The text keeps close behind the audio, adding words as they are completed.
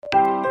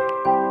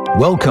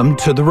Welcome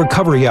to the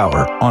Recovery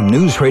Hour on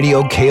News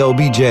Radio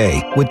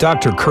KLBJ with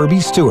Dr. Kirby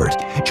Stewart.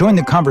 Join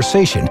the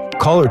conversation.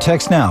 Call or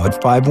text now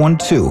at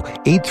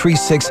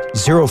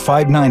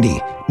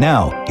 512-836-0590.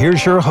 Now,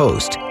 here's your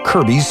host,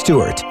 Kirby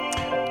Stewart.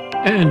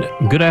 And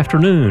good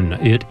afternoon.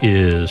 It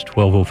is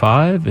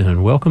 12:05,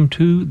 and welcome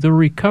to the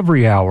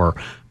Recovery Hour.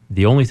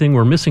 The only thing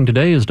we're missing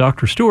today is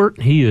Dr. Stewart.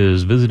 He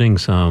is visiting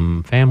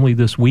some family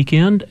this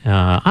weekend.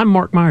 I'm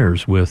Mark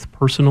Myers with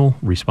Personal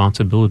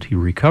Responsibility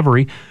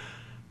Recovery.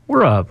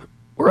 We're a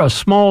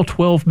small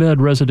 12-bed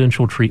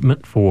residential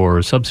treatment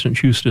for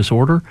substance use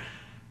disorder,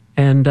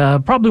 and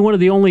probably one of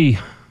the only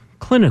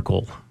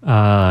clinical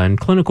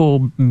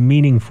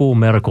meaningful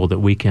medical that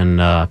we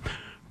can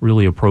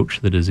really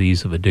approach the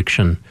disease of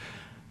addiction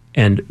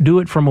and do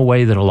it from a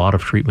way that a lot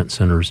of treatment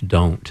centers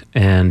don't.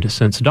 And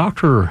since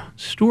Dr.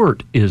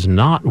 Stewart is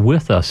not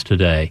with us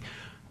today,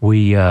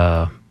 we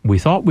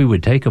thought we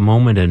would take a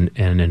moment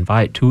and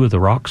invite two of the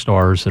rock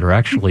stars that are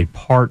actually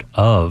part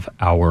of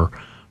our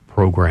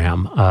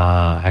program.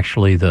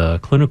 Actually, the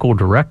clinical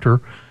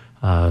director,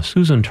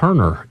 Susan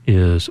Turner,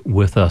 is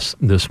with us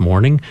this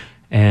morning,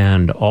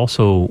 and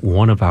also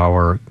one of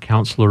our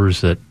counselors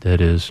that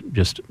is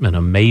just an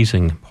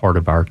amazing part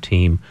of our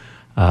team,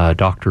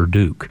 Dr.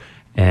 Duke.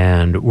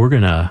 And we're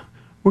gonna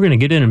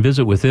get in and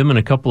visit with them in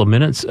a couple of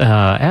minutes.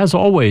 As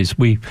always,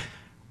 we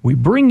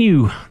bring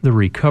you the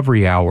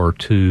Recovery Hour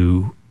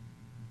to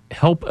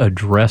help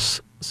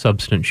address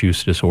substance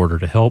use disorder,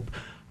 to help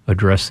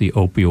address the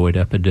opioid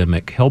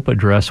epidemic, help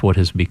address what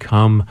has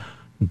become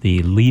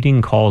the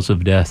leading cause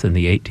of death in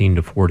the 18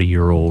 to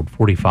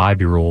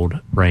 45-year-old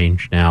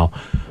range now.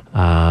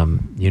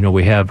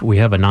 We have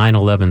a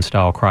 9/11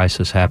 style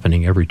crisis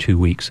happening every 2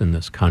 weeks in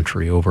this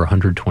country. Over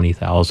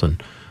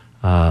 120,000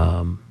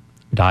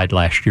 died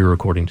last year,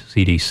 according to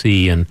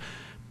CDC. And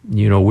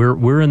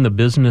we're in the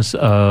business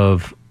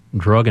of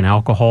drug and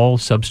alcohol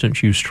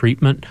substance use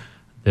treatment.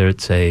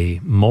 It's a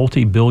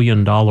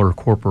multi-billion-dollar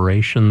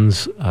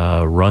corporations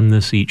run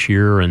this each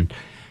year, and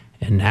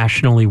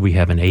nationally we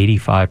have an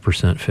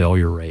 85%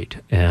 failure rate,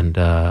 and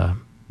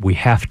we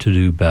have to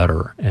do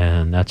better.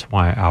 And that's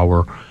why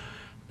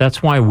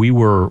we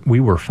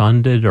were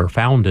funded, or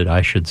founded,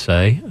 I should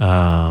say,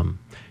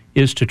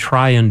 is to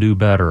try and do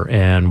better.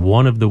 And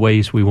one of the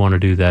ways we want to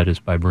do that is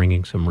by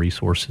bringing some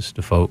resources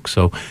to folks.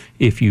 So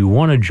if you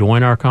want to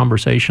join our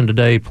conversation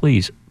today,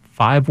 please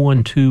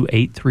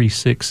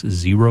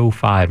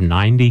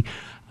 512-836-0590.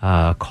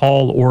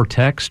 Call or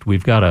text.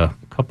 We've got a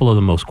couple of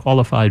the most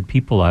qualified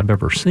people I've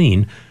ever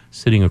seen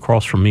sitting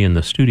across from me in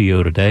the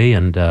studio today,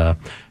 and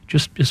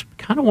just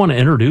kind of want to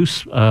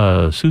introduce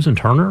Susan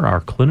Turner,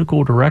 our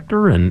clinical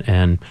director,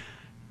 and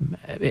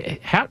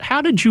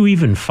how did you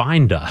even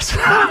find us?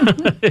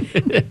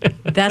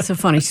 That's a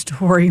funny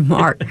story,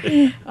 Mark.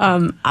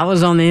 I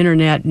was on the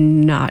internet,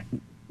 and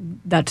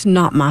that's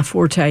not my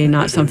forte,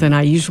 not something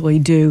I usually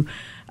do.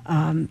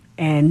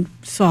 And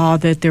saw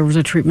that there was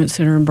a treatment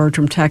center in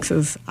Bertram,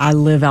 Texas. I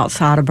live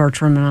outside of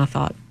Bertram, and I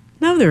thought,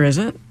 no, there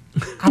isn't.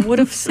 I would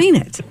have seen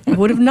it. I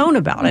would have known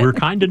about it. We're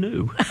kind of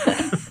new.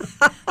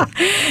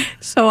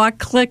 So I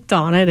clicked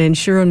on it, and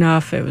sure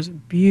enough, it was a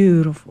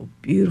beautiful,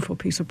 beautiful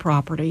piece of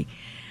property.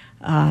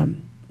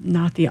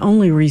 Not the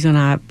only reason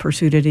I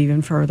pursued it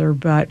even further,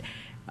 but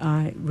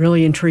it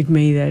really intrigued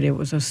me that it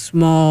was a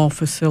small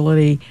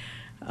facility,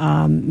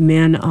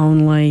 men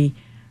only,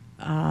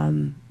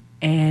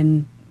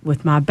 and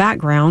with my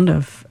background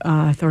of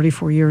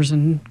 34 years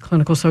in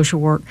clinical social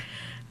work,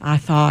 I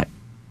thought,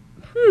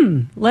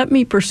 let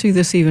me pursue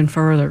this even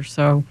further.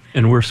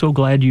 And we're so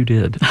glad you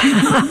did.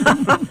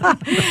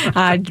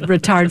 I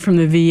retired from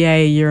the VA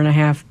a year and a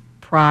half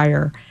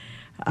prior,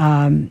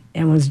 and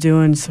was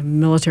doing some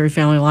military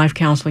family life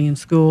counseling in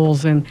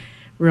schools, and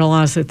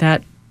realized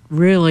that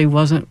really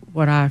wasn't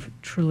what I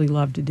truly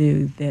love to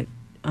do, that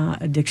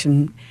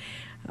addiction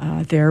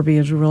therapy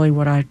is really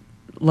what I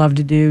love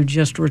to do.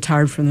 Just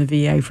retired from the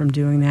VA from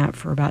doing that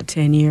for about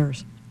 10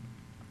 years.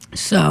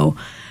 So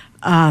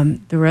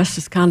the rest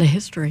is kind of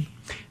history.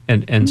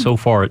 And so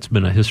far it's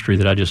been a history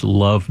that I just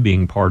love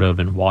being part of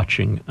and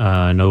watching.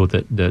 I know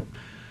that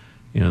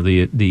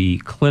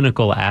the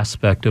clinical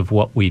aspect of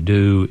what we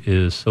do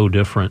is so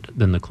different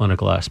than the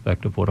clinical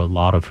aspect of what a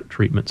lot of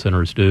treatment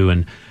centers do.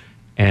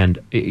 And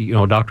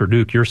Dr.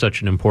 Duke, you're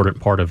such an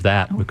important part of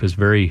that, because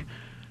very,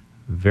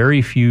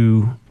 very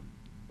few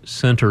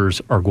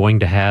centers are going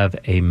to have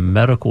a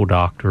medical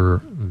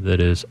doctor that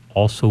is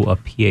also a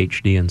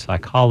PhD in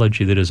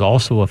psychology, that is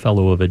also a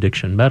fellow of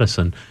addiction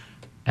medicine,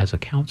 as a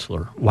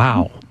counselor.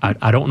 Wow.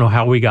 I don't know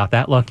how we got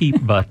that lucky,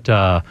 but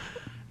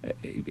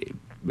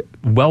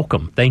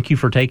welcome. Thank you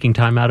for taking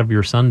time out of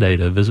your Sunday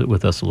to visit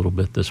with us a little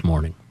bit this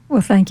morning.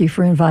 Well, thank you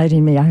for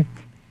inviting me. I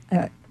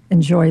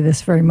enjoy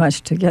this very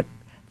much, to get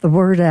the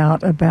word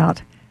out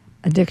about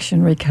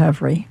addiction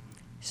recovery.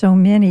 So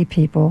many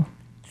people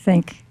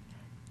think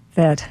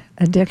that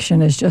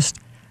addiction is just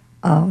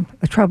a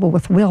trouble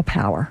with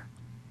willpower,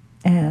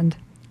 and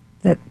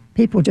that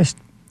people just,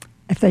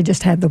 if they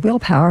just had the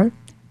willpower,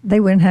 they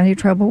wouldn't have any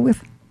trouble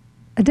with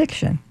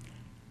addiction.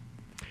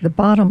 The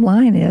bottom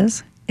line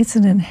is it's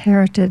an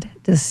inherited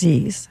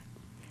disease.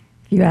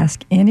 If you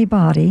ask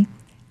anybody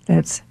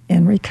that's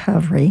in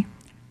recovery,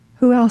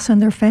 who else in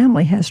their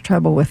family has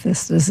trouble with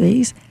this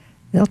disease,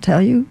 they'll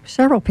tell you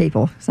several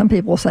people. Some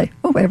people will say,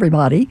 oh,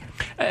 everybody.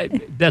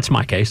 That's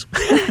my case.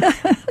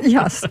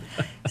 Yes.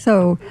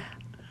 So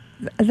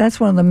that's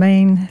one of the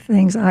main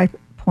things I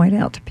point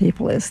out to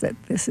people is that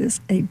this is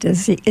a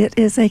disease. It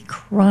is a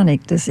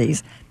chronic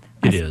disease.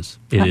 It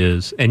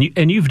is.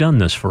 And you've done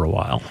this for a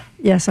while.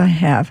 Yes, I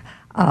have.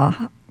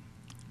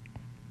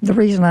 The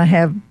reason I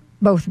have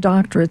both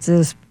doctorates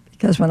is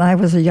because when I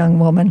was a young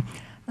woman,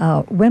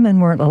 women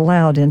weren't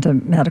allowed into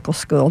medical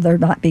school. There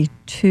might be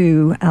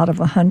 2 out of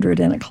 100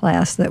 in a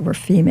class that were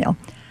female.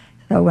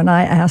 So when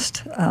I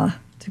asked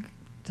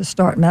to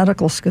start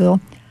medical school,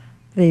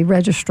 the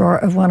registrar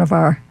of one of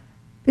our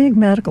big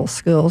medical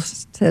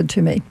schools said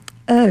to me,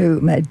 "Oh,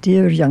 my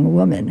dear young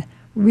woman,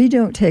 we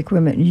don't take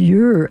women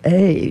your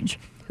age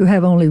who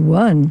have only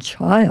one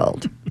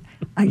child."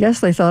 I guess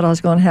they thought I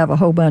was going to have a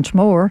whole bunch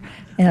more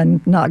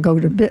and not go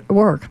to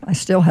work. I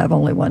still have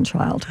only one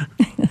child.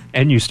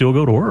 And you still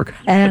go to work.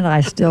 And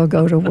I still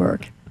go to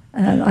work.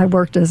 And I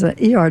worked as an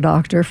ER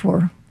doctor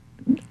for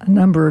a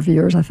number of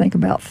years, I think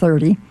about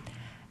 30.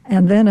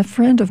 And then a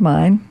friend of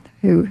mine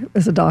who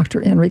was a doctor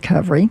in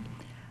recovery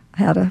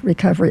had a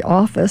recovery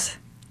office,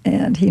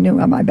 and he knew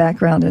my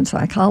background in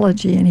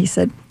psychology, and he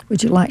said,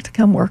 "Would you like to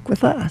come work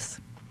with us?"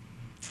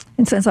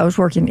 And since I was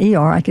working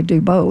ER, I could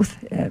do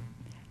both.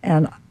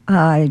 And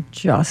it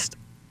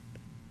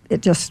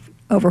just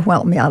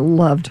overwhelmed me. I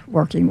loved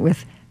working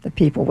with the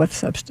people with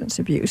substance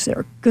abuse.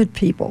 They're good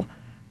people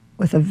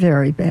with a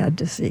very bad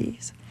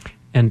disease.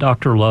 And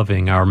Dr.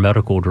 Loving, our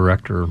medical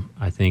director,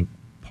 I think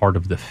part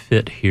of the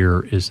fit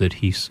here is that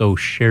he so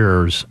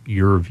shares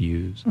your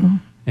views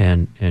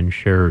and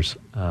shares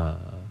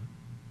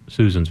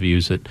Susan's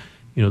views that,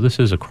 this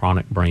is a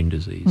chronic brain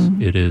disease.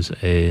 Mm-hmm. It is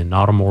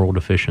not a moral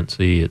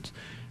deficiency.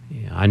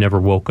 I never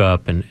woke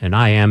up, and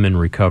I am in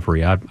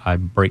recovery. I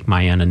break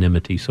my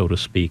anonymity, so to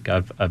speak.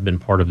 I've been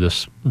part of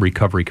this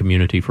recovery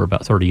community for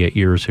about 38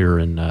 years here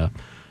in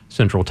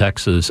Central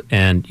Texas,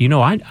 and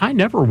I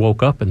never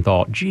woke up and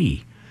thought,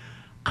 "Gee,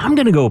 I'm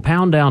going to go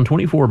pound down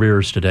 24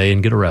 beers today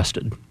and get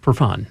arrested for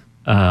fun."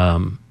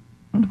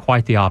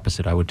 Quite the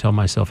opposite. I would tell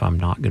myself, "I'm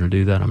not going to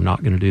do that. I'm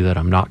not going to do that.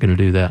 I'm not going to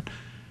do that,"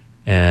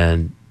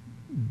 and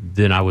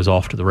then I was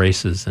off to the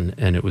races,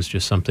 and it was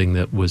just something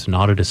that was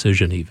not a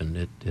decision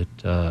even.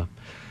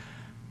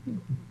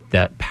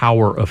 That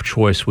power of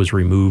choice was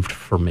removed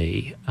for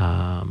me,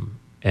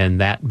 and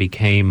that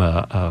became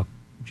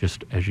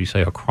just, as you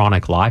say, a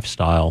chronic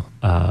lifestyle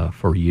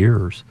for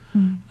years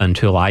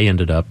until I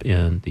ended up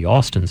in the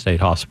Austin State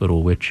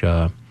Hospital, which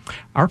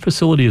our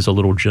facility is a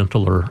little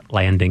gentler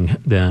landing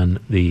than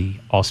the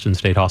Austin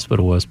State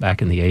Hospital was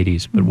back in the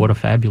 80s, but what a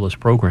fabulous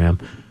program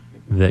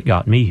that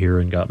got me here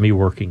and got me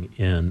working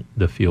in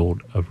the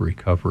field of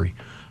recovery.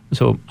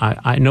 So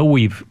I know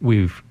we've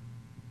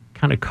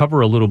kind of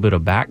covered a little bit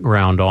of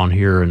background on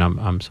here, and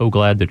I'm so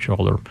glad that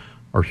y'all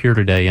are here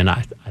today. And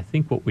I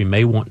think what we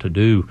may want to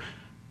do,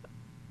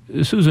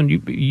 Susan,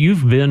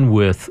 you've been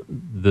with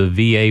the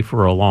VA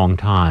for a long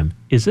time.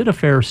 Is it a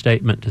fair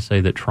statement to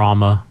say that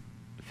trauma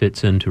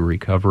fits into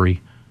recovery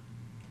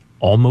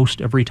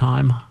almost every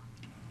time?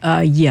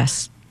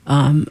 Yes.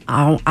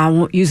 I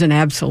won't use an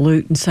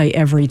absolute and say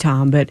every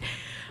time, but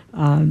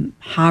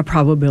high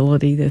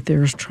probability that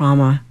there's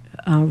trauma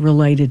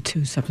related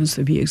to substance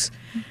abuse.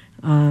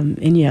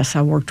 And yes,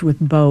 I worked with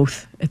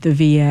both at the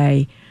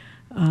VA,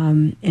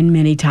 and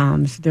many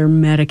times they're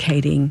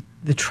medicating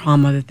the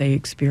trauma that they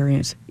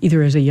experience,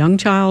 either as a young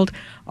child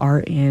or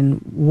in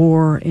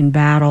war, in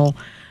battle,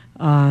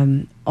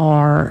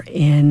 or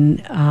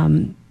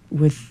in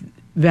with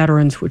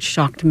veterans, which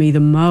shocked me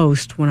the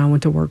most when I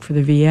went to work for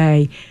the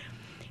VA,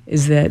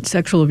 is that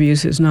sexual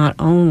abuse is not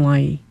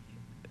only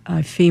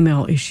a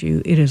female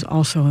issue, it is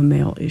also a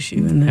male issue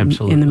in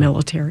the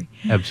military.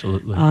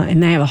 Absolutely.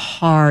 And they have a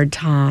hard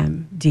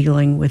time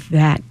dealing with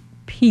that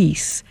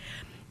piece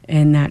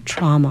and that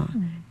trauma.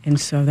 And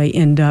so they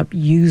end up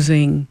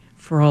using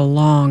for a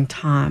long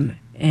time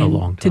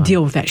to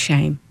deal with that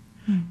shame.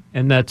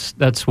 And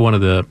that's one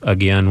of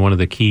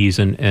the keys,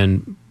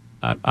 and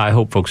I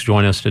hope folks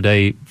join us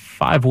today.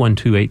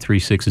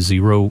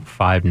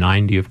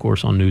 512-836-0590, of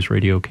course, on News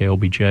Radio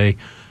KLBJ.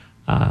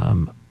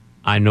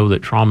 I know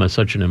that trauma is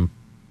such an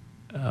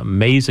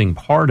amazing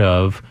part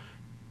of,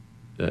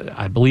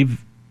 I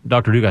believe,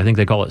 Dr. Duke, I think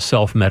they call it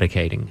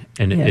self-medicating.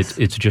 And yes.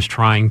 it's just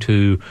trying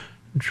to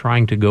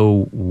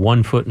go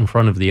one foot in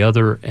front of the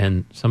other,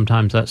 and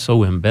sometimes that's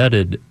so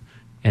embedded.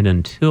 And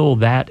until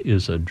that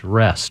is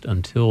addressed,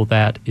 until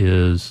that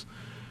is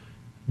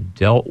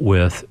dealt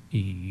with,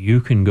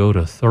 you can go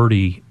to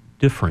 30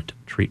 different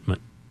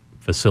treatment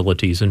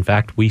facilities. In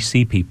fact, we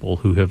see people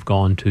who have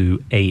gone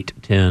to 8,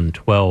 10,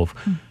 12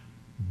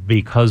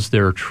 because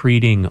they're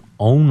treating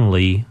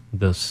only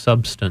the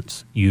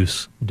substance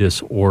use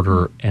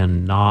disorder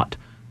and not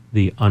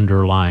the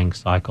underlying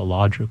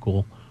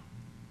psychological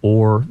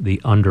or the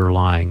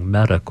underlying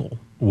medical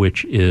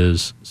which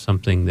is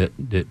something that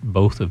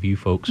both of you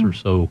folks are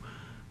so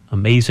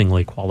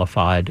amazingly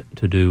qualified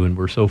to do, and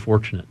we're so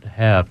fortunate to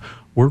have.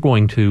 We're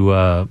going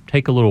to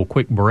take a little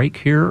quick break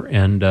here,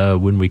 and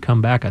when we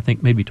come back, I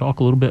think maybe talk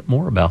a little bit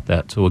more about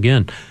that. So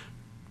again,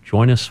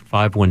 join us,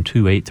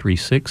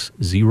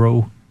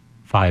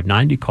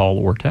 512-836-0590, call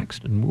or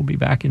text, and we'll be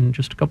back in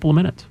just a couple of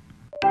minutes.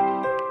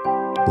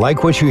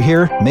 Like what you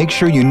hear? Make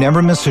sure you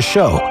never miss a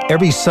show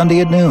every Sunday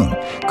at noon.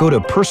 Go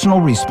to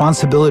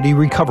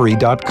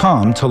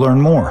personalresponsibilityrecovery.com to learn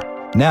more.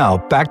 Now,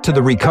 back to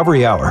the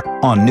Recovery Hour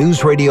on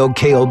News Radio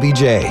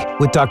KLBJ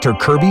with Dr.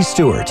 Kirby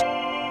Stewart.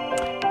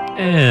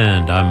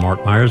 And I'm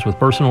Mark Myers with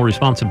Personal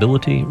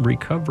Responsibility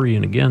Recovery.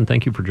 And again,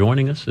 thank you for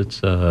joining us. It's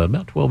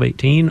about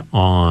 12:18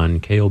 on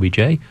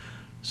KLBJ,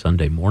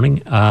 Sunday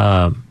morning.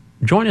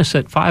 Join us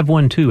at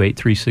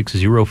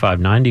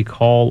 512-836-0590,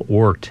 call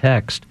or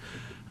text.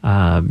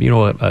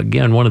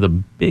 Again, one of the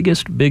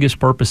biggest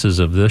purposes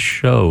of this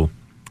show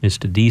is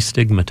to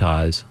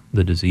destigmatize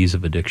the disease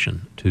of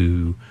addiction,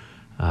 to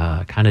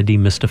kind of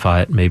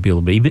demystify it maybe a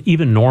little bit,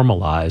 even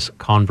normalize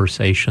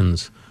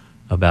conversations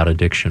about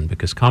addiction,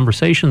 because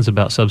conversations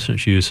about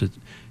substance use,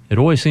 it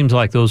always seems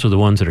like those are the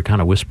ones that are kind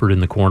of whispered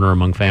in the corner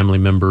among family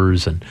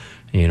members, and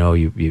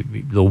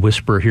they'll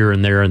whisper here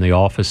and there in the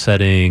office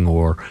setting,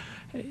 or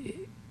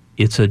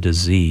it's a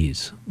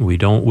disease. We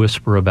don't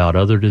whisper about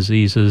other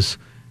diseases.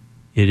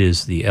 It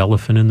is the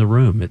elephant in the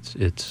room.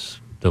 It's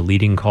the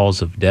leading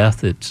cause of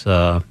death. It's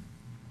not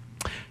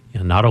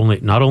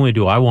only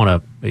do I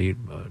want to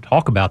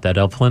talk about that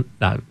elephant,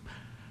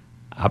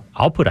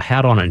 I'll put a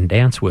hat on it and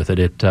dance with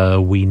it.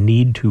 We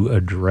need to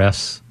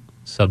address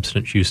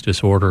substance use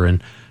disorder.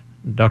 And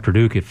Dr.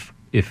 Duke, if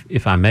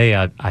I may,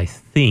 I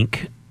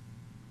think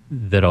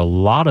that a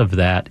lot of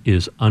that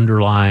is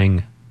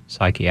underlying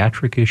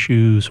psychiatric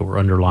issues or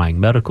underlying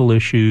medical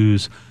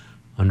issues,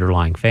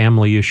 underlying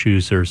family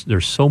issues.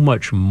 There's so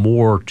much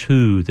more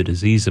to the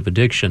disease of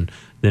addiction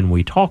than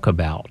we talk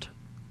about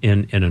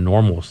in a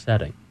normal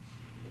setting.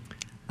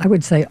 I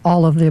would say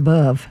all of the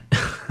above.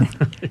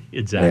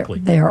 Exactly.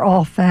 They are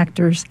all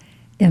factors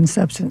in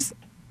substance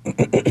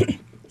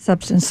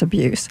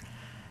abuse.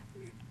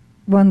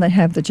 One, they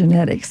have the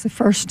genetics. The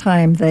first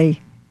time they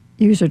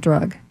use a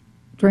drug,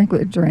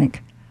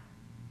 drink,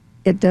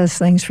 it does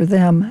things for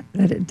them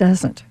that it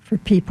doesn't for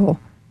people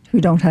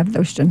who don't have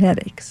those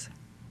genetics.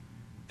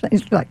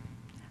 It's like,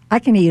 I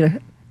can eat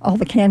all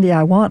the candy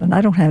I want and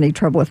I don't have any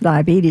trouble with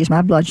diabetes.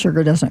 My blood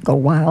sugar doesn't go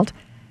wild.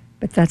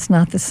 But that's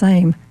not the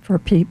same for a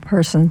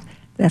person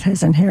that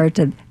has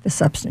inherited the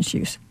substance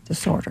use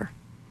disorder.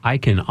 I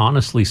can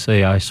honestly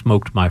say I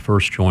smoked my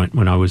first joint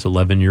when I was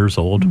 11 years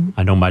old. Mm-hmm.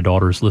 I know my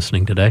daughter's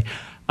listening today,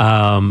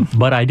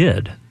 but I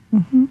did,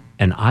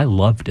 and I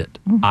loved it.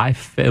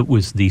 Mm-hmm. It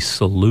was the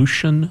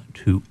solution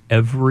to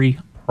every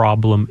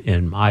problem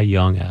in my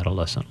young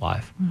adolescent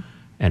life,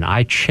 and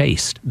I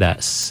chased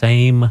that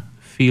same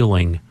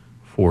feeling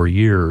for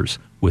years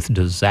with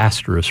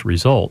disastrous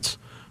results.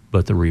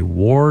 But the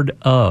reward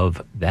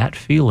of that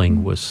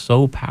feeling was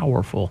so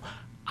powerful,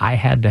 I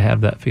had to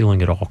have that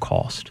feeling at all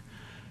cost.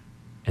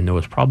 And there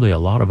was probably a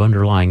lot of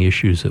underlying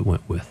issues that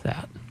went with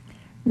that.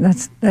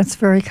 That's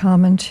very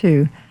common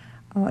too.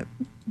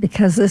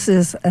 Because this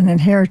is an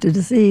inherited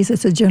disease,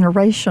 it's a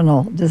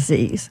generational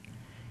disease.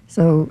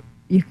 So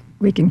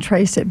we can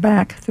trace it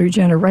back through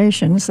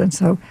generations. And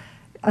so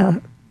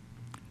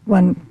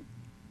one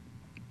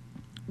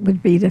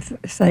would be to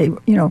say,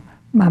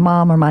 my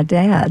mom or my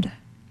dad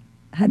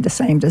had the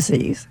same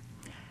disease,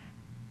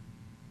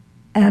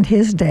 and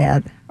his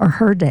dad or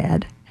her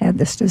dad had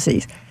this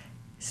disease.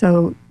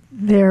 So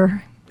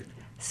their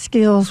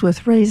skills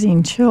with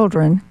raising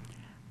children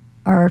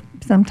are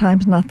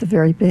sometimes not the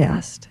very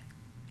best.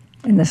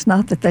 And it's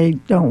not that they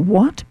don't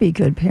want to be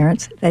good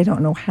parents, they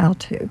don't know how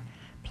to.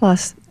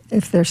 Plus,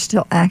 if they're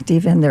still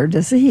active in their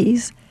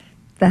disease,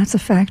 that's a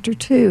factor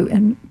too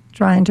in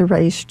trying to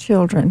raise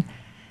children.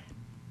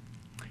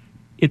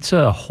 It's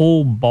a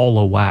whole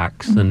ball of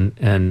wax,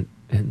 and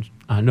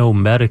I know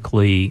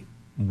medically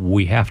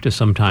we have to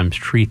sometimes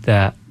treat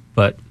that,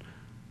 but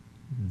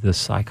the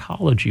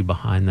psychology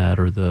behind that,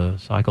 or the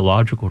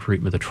psychological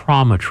treatment, the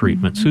trauma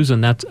treatment,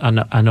 Susan,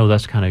 I know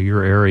that's kind of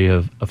your area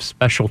of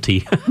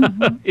specialty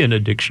in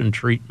addiction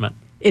treatment.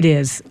 It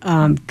is.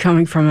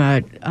 Coming from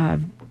a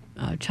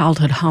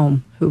childhood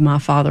home, who my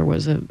father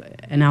was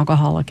an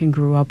alcoholic and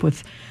grew up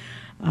with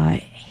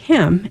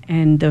him,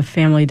 and the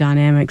family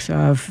dynamics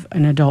of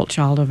an adult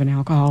child of an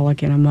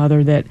alcoholic and a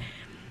mother that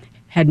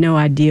had no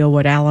idea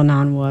what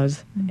Al-Anon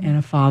was, and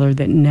a father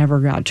that never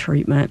got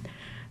treatment.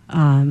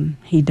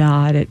 He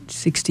died at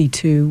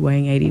 62,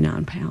 weighing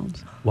 89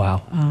 pounds.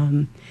 Wow.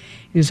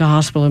 He was a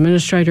hospital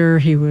administrator.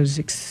 He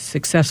was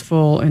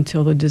successful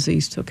until the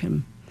disease took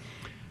him.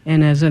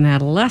 And as an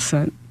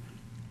adolescent,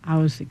 I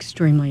was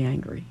extremely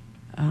angry.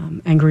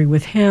 Angry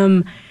with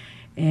him,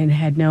 and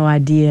had no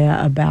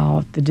idea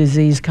about the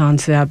disease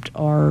concept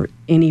or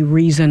any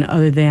reason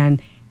other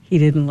than he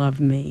didn't love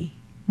me.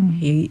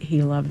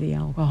 He loved the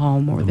alcohol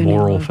more than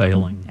moral he loved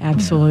failing. Me.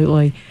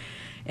 Absolutely.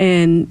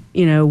 And,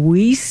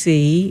 we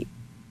see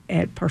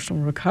at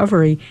personal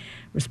recovery,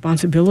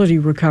 responsibility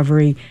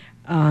recovery,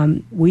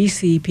 we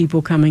see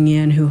people coming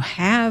in who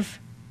have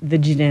the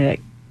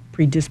genetic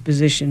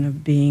predisposition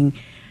of being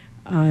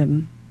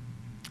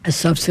a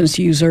substance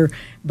user,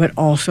 but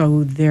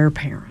also their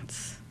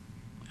parents.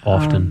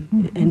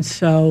 Often. And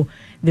so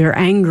they're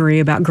angry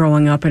about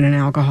growing up in an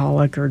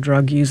alcoholic or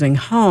drug-using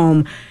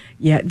home,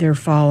 yet they're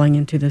falling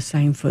into the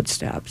same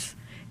footsteps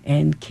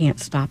and can't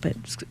stop it.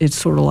 It's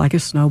sort of like a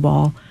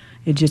snowball.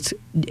 It just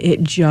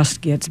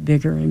gets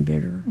bigger and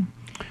bigger.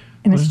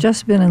 And it's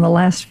just been in the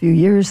last few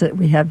years that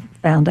we have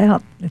found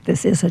out that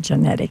this is a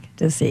genetic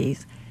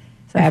disease.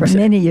 So for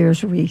many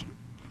years we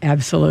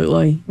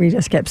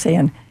just kept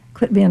saying,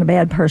 quit being a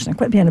bad person,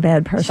 quit being a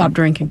bad person. Stop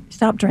drinking.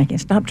 Stop drinking,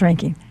 stop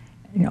drinking.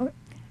 You know,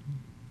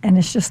 and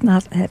it's just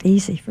not that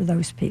easy for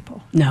those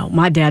people. No,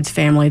 my dad's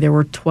family, there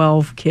were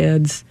 12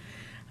 kids,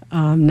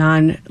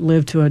 9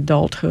 lived to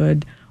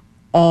adulthood,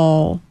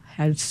 all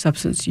had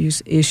substance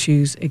use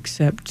issues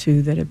except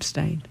 2 that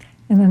abstained.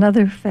 And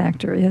another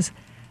factor is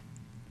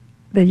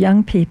the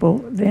young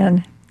people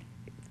then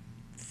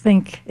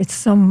think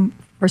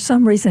for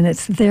some reason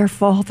it's their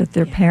fault that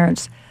their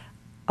parents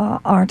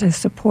aren't as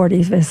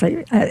supportive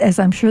as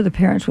I'm sure the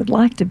parents would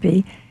like to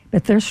be,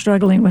 but they're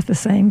struggling with the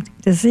same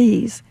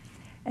disease.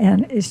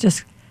 And it's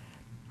just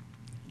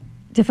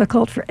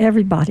difficult for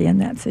everybody in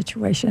that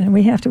situation. And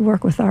we have to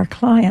work with our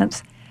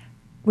clients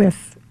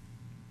with,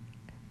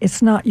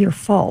 it's not your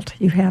fault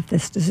you have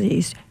this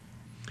disease.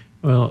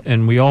 Well,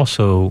 and we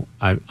also,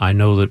 I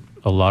know that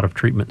a lot of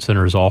treatment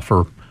centers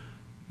offer,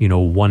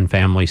 1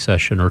 family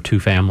session or 2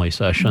 family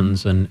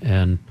sessions.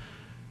 And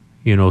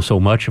so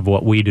much of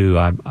what we do,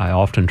 I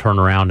often turn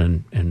around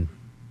and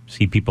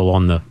see people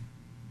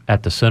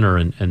at the center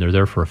and they're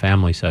there for a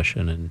family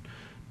session, and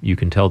you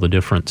can tell the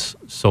difference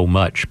so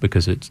much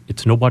because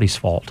it's nobody's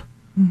fault.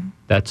 Mm-hmm.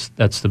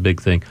 That's the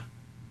big thing.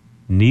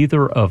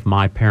 Neither of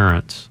my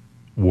parents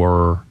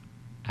were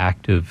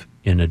active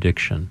in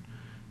addiction.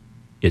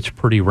 It's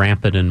pretty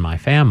rampant in my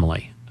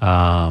family,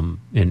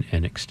 in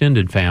an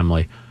extended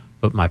family,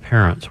 but my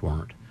parents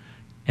weren't.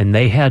 And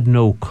they had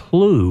no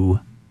clue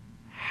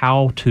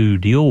how to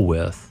deal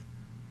with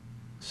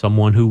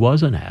someone who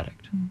was an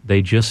addict. Mm-hmm.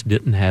 They just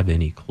didn't have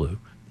any clue.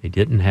 They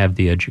didn't have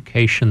the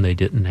education. They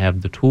didn't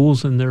have the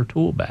tools in their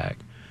tool bag.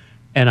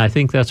 And I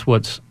think that's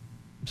what's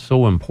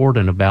so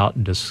important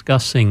about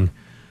discussing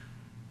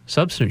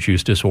substance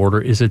use disorder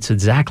is it's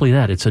exactly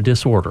that. It's a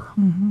disorder.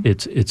 Mm-hmm.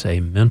 It's a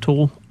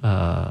mental,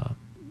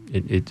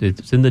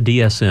 it's in the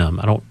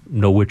DSM. I don't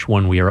know which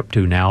one we are up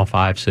to now,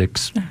 5,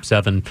 6,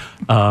 7.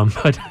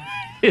 But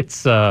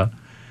it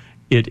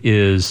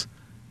is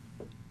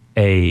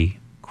a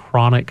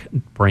chronic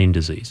brain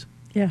disease.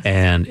 Yes.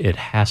 And it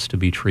has to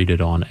be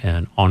treated on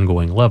an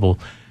ongoing level.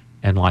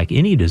 And like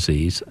any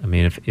disease, I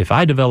mean, if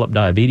I develop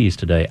diabetes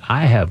today,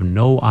 I have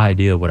no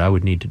idea what I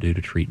would need to do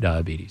to treat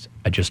diabetes.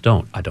 I just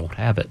don't. I don't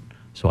have it.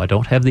 So I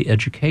don't have the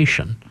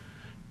education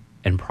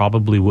and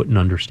probably wouldn't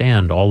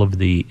understand all of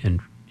the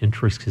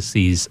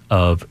intricacies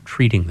of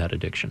treating that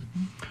addiction.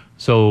 Mm-hmm.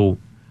 So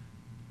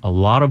a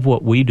lot of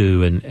what we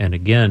do, and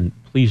again,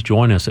 please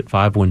join us at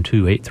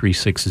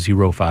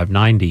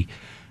 512-836-0590,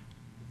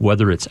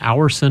 whether it's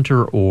our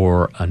center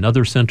or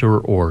another center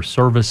or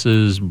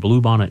services,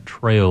 Bluebonnet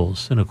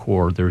Trails,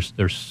 Synacor,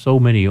 there's so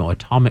many,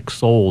 Atomic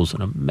Souls,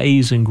 an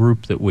amazing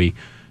group that we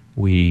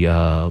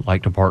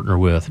like to partner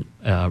with,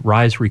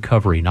 Rise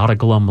Recovery, Not a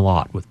Glum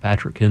Lot with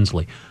Patrick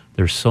Hensley.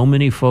 There's so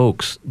many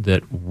folks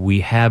that we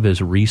have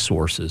as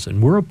resources,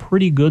 and we're a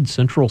pretty good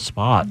central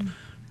spot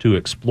to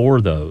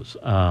explore those.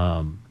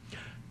 Again,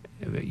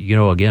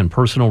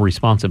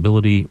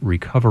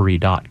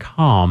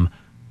 personalresponsibilityrecovery.com.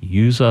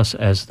 Use us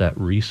as that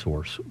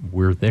resource.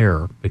 We're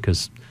there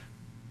because,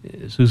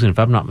 Susan, if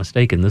I'm not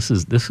mistaken, this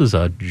is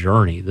a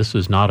journey. This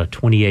is not a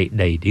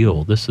 28-day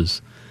deal. This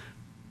is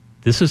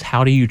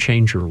how do you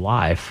change your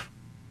life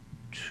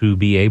to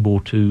be able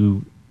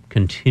to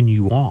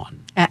continue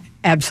on.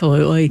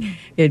 Absolutely.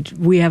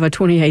 We have a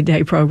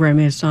 28-day program.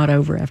 It's not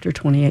over after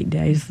 28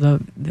 days.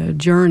 The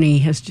journey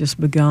has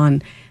just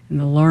begun, and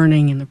the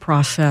learning and the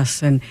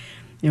process. And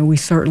we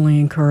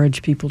certainly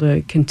encourage people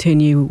to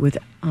continue with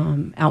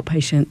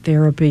outpatient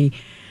therapy,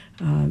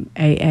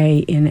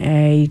 AA,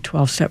 NA,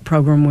 12-step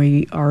program.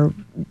 We are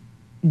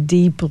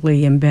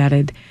deeply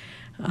embedded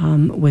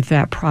with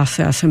that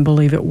process and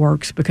believe it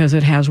works because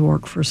it has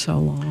worked for so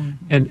long.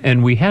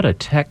 And we had a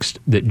text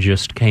that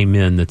just came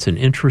in that's an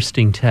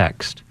interesting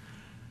text.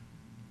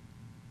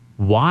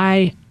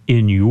 Why,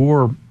 in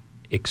your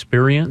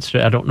experience,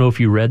 I don't know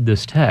if you read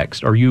this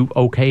text, are you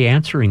okay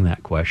answering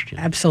that question?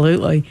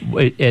 Absolutely.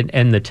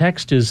 And the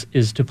text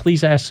is to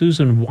please ask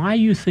Susan why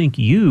you think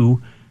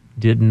you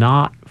did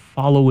not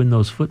follow in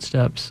those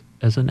footsteps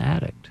as an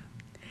addict.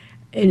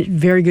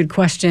 Very good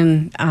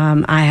question.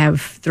 I have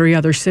 3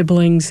 other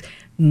siblings.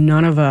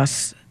 None of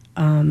us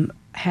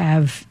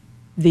have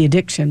the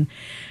addiction.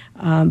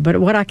 But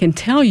what I can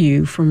tell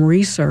you from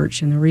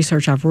research, and the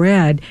research I've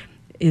read,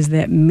 is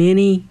that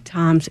many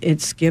times it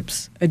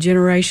skips a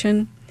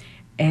generation.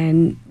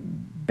 And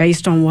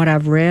based on what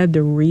I've read,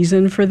 the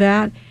reason for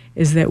that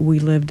is that we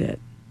lived it.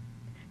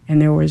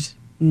 And there was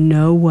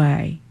no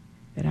way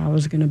that I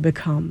was going to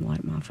become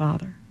like my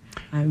father.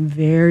 I'm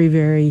very,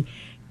 very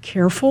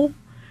careful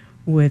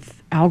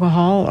with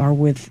alcohol or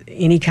with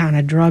any kind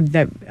of drug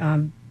that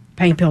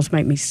pain pills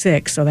make me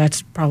sick, so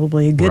that's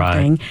probably a good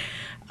thing.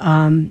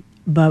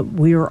 But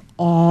we are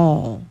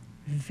all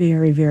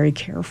very, very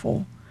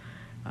careful.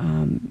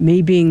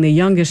 Me being the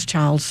youngest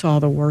child saw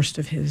the worst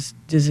of his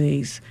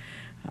disease.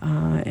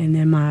 And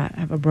then I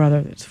have a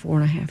brother that's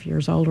 4.5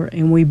 years older,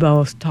 and we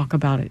both talk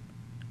about it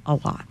a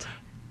lot.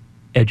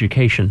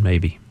 Education,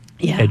 maybe.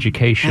 Yeah,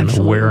 education,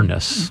 absolutely.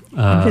 awareness.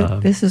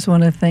 This is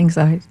one of the things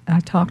I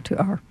talk to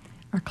our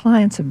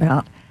clients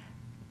about,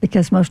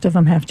 because most of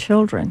them have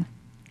children,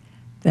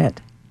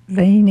 that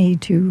they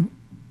need to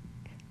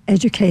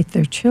educate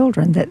their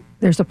children that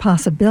there's a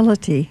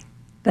possibility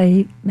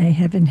they may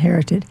have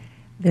inherited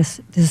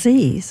this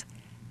disease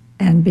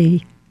and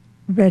be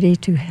ready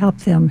to help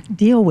them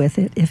deal with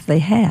it if they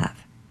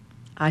have.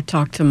 I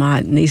talk to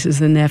my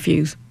nieces and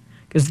nephews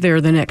because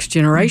they're the next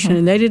generation,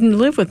 and they didn't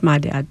live with my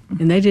dad,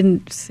 and they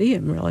didn't see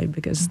him really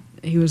because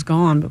he was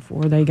gone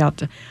before they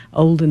got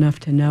old enough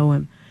to know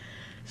him.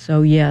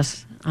 So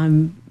yes,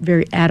 I'm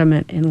very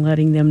adamant in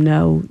letting them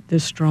know the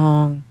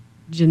strong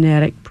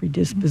genetic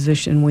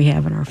predisposition we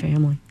have in our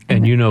family.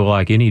 And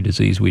like any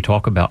disease, we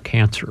talk about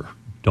cancer.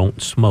 Don't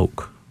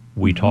smoke.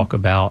 We talk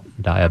about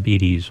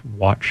diabetes.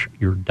 Watch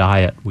your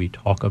diet. We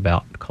talk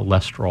about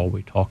cholesterol.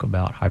 We talk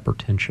about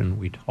hypertension.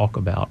 We talk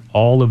about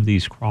all of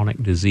these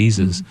chronic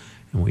diseases,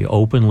 and we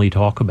openly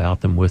talk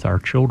about them with our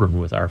children,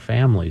 with our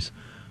families.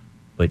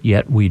 But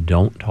yet we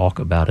don't talk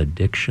about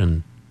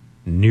addiction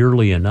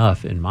nearly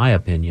enough, in my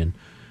opinion.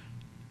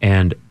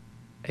 And,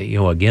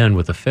 again,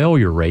 with the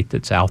failure rate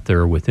that's out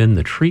there within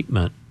the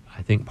treatment,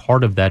 I think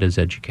part of that is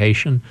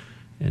education,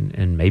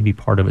 and maybe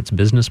part of it's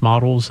business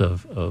models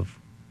of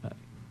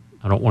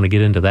I don't want to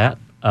get into that,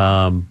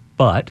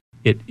 but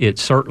it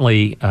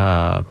certainly,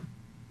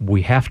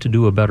 we have to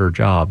do a better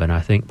job, and I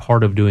think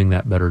part of doing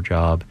that better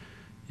job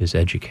is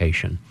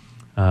education.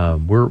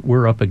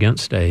 We're up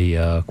against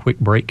a quick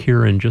break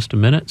here in just a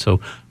minute, so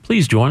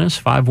please join us,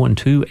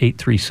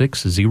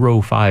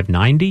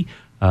 512-836-0590.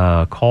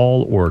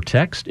 Call or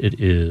text. It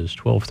is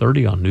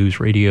 12:30 on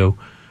News Radio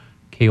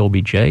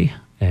KLBJ,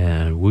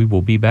 and we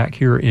will be back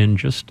here in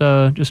just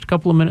a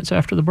couple of minutes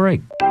after the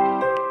break.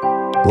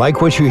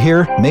 Like what you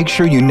hear? Make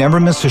sure you never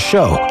miss a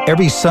show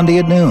every Sunday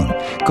at noon.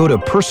 Go to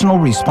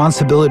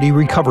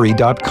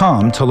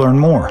personalresponsibilityrecovery.com to learn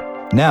more.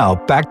 Now,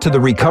 back to the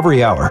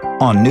Recovery Hour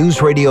on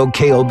News Radio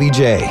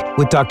KLBJ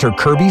with Dr.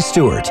 Kirby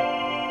Stewart.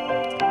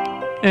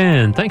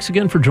 And thanks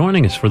again for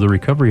joining us for the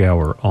Recovery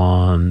Hour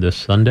on this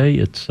Sunday.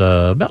 It's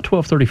about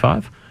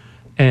 12:35,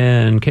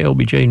 and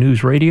KLBJ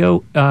News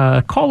Radio.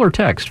 Call or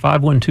text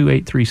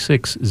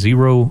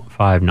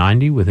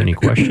 512-836-0590 with any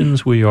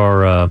questions. We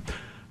are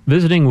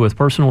visiting with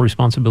Personal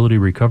Responsibility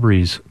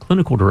Recovery's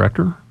clinical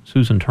director,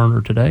 Susan Turner,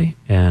 today,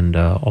 and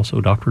also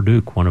Dr.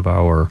 Duke, one of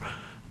our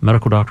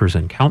medical doctors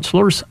and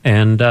counselors.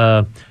 And,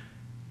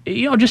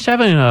 just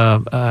having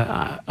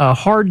a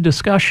hard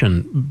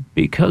discussion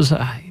because,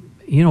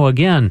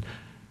 again,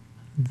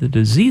 the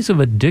disease of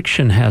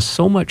addiction has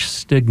so much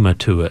stigma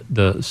to it.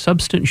 The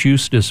substance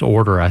use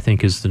disorder, I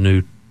think, is the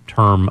new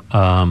term.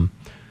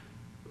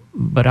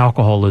 But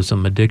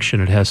alcoholism,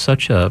 addiction, it has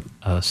such a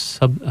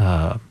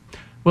stigma.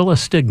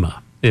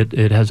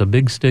 It has a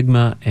big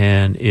stigma,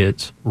 and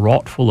it's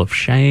wrought full of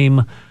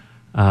shame.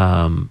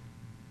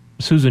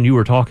 Susan, you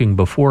were talking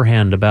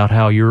beforehand about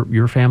how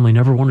your family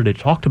never wanted it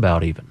talked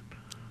about even.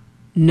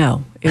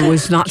 No, it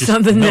was not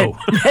something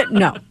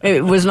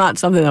it was not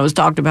something that was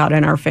talked about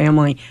in our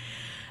family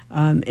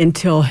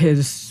until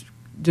his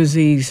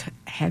disease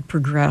had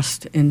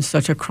progressed in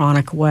such a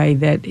chronic way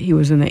that he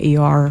was in the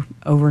ER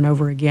over and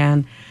over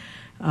again.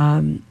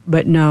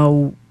 But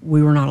no,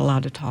 we were not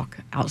allowed to talk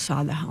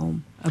outside the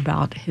home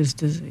about his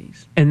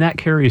disease. And that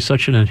carries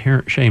such an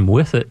inherent shame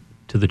with it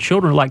to the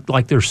children,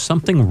 like there's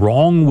something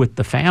wrong with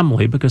the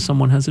family because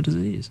someone has a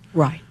disease.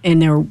 Right.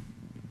 And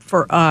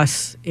for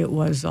us, it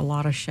was a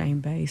lot of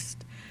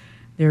shame-based.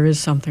 There is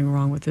something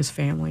wrong with this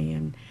family,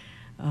 and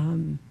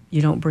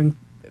you don't bring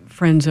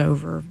friends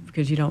over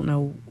because you don't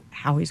know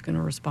how he's going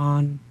to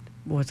respond,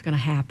 what's going to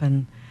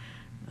happen.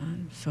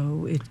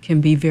 So it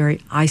can be very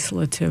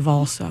isolative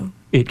also.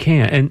 It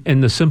can.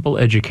 And the simple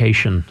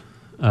education,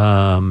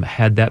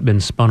 had that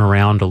been spun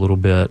around a little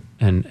bit,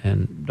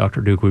 and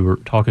Dr. Duke, we were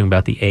talking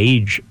about the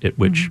age at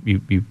which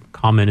you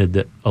commented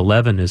that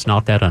 11 is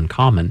not that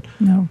uncommon.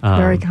 No,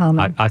 very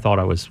common. I thought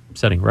I was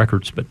setting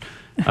records, but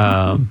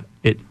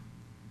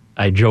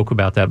I joke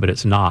about that, but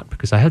it's not,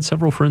 because I had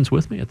several friends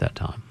with me at that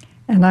time.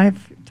 And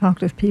I've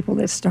talked with people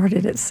that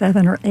started at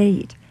 7 or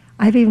 8.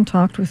 I've even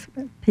talked with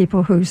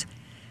people whose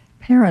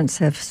parents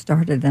have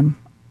started them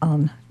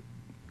on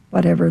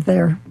whatever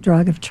their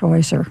drug of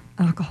choice or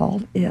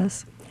alcohol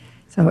is.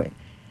 So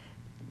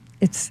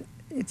it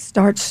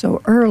starts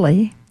so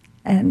early,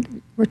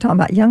 and we're talking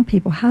about young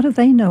people. How do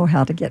they know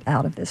how to get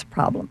out of this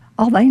problem?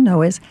 All they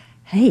know is,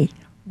 hey,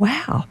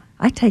 wow,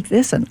 I take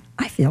this and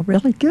I feel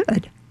really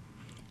good.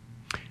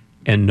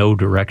 and no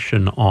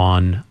direction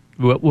on,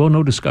 well,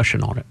 no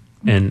discussion on it,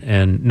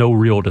 and no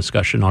real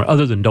discussion on it,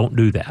 other than don't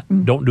do that.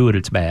 Don't do it,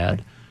 it's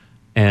bad.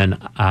 And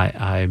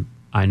I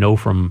know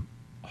from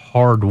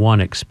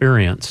hard-won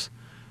experience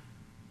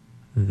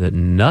that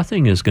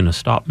nothing is going to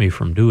stop me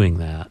from doing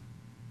that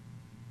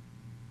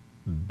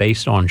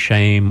based on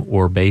shame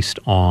or based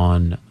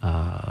on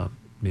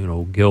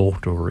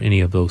guilt or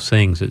any of those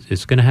things.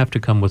 It's going to have to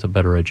come with a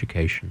better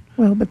education.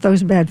 Well, but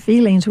those bad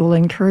feelings will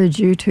encourage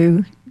you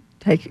to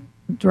take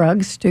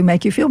drugs to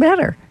make you feel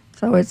better.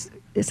 So it's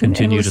continue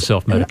an endless, to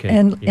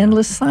self-medicate.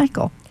 Endless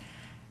cycle.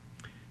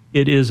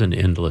 It is an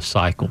endless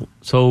cycle.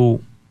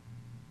 So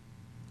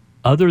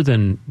other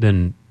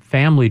than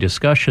family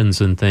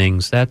discussions and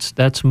things,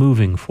 that's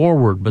moving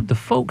forward. But the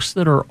folks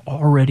that are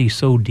already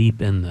so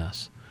deep in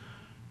this,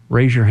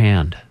 raise your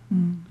hand.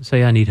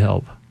 Say, I need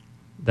help.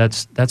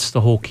 That's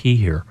the whole key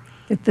here.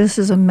 That this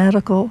is a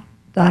medical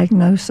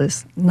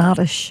diagnosis, not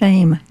a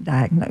shame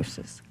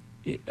diagnosis.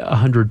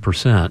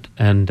 100%.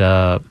 And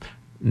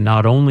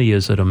not only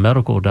is it a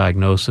medical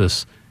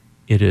diagnosis,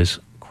 it is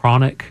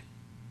chronic,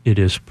 it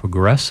is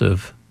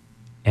progressive,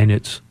 and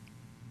it's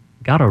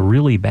got a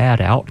really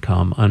bad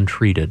outcome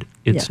untreated.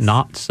 It's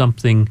not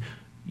something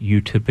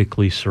you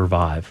typically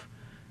survive.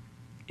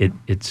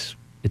 It's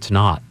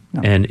not.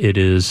 No. And it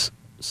is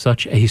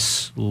such a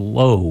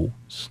slow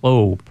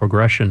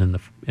progression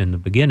in the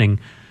beginning.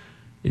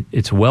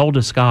 It's well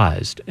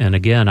disguised. And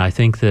again, I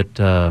think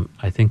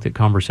that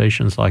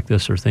conversations like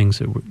this are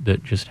things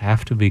that just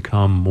have to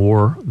become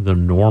more the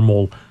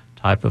normal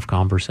type of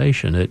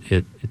conversation.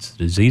 It's the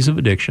disease of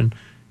addiction.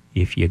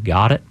 If you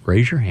got it,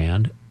 raise your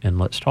hand and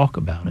let's talk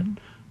about it,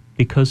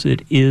 because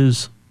it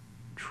is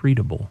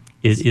treatable.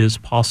 It is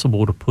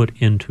possible to put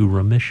into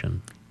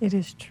remission. It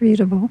is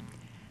treatable,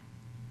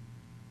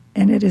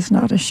 and it is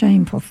not a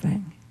shameful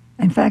thing.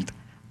 In fact,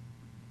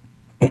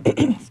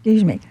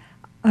 excuse me,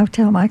 I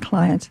tell my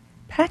clients,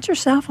 pat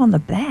yourself on the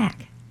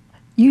back.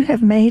 You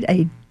have made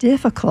a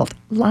difficult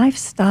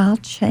lifestyle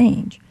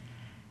change,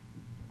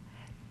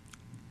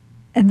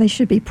 and they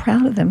should be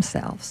proud of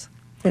themselves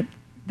that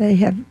they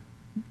have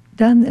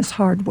done this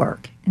hard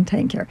work and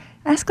taken care.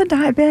 Ask a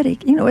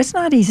diabetic. It's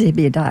not easy to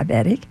be a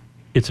diabetic.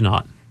 It's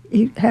not.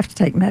 You have to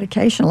take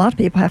medication. A lot of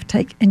people have to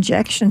take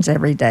injections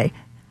every day.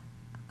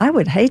 I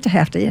would hate to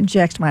have to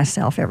inject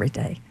myself every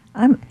day.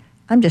 I'm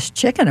just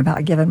chicken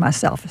about giving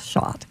myself a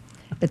shot.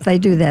 But they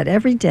do that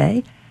every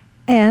day,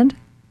 and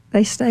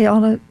they stay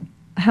on a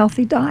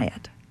healthy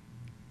diet.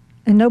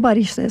 And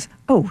nobody says,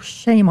 oh,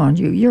 shame on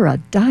you, you're a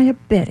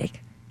diabetic.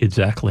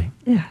 Exactly.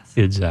 Yes.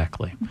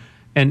 Exactly.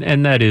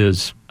 And that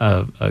is,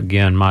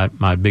 again,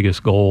 my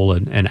biggest goal,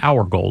 and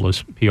our goal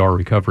is PR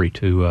recovery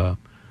to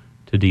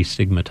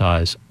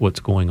destigmatize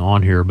what's going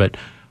on here. But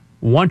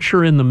once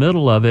you're in the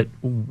middle of it,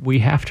 we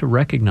have to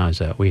recognize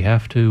that. We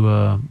have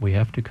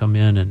to come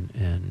in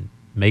and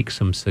make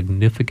some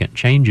significant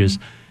changes.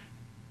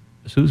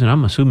 Susan,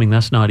 I'm assuming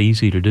that's not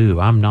easy to do.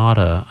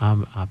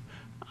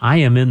 I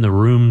am in the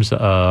rooms,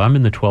 I'm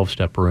in the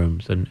 12-step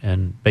rooms,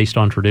 and based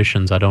on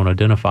traditions, I don't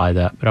identify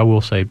that, but I will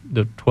say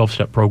the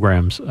 12-step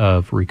programs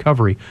of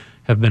recovery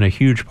have been a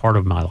huge part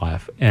of my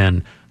life,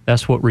 and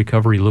that's what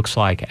recovery looks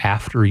like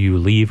after you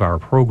leave our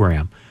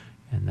program,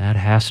 and that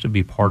has to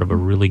be part of a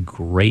really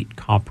great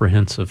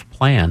comprehensive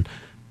plan.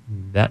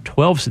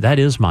 That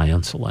is my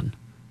insulin.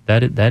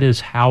 That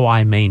is how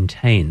I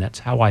maintain. That's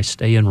how I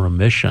stay in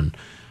remission.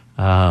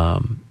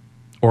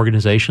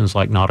 Organizations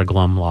like Not a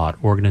Glum Lot,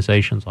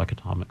 organizations like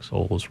Atomic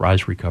Souls,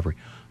 Rise Recovery,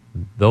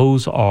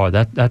 that's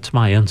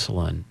my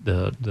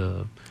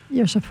insulin.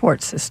 Your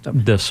support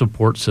system. The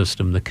support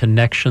system, the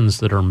connections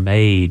that are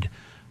made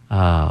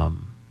that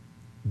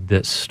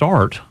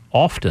start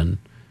often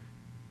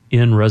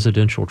in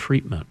residential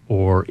treatment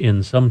or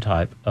in some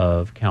type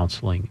of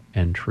counseling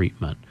and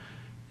treatment.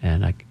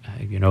 And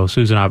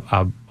Susan,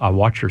 I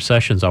watch your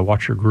sessions, I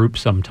watch your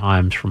groups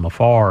sometimes from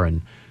afar,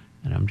 and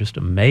I'm just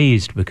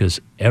amazed because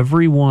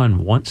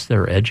everyone, once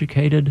they're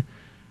educated,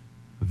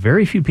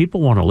 very few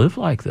people want to live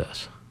like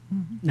this.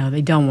 No,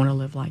 they don't want to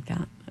live like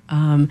that.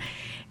 At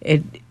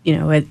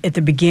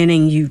the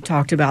beginning, you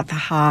talked about the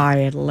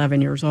high at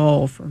 11 years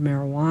old for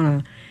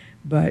marijuana,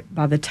 but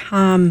by the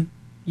time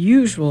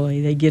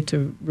usually they get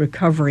to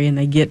recovery and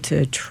they get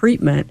to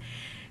treatment,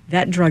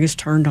 that drug is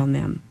turned on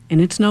them,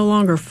 and it's no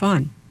longer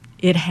fun.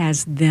 It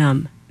has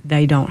them.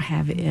 They don't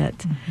have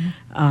it.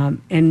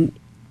 And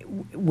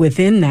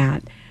within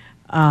that,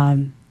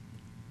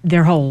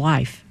 their whole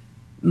life,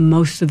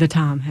 most of the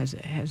time,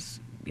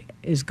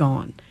 is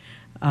gone.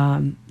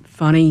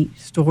 Funny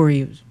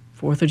story, it was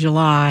 4th of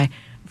July,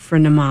 a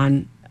friend of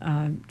mine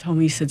told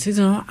me, he said,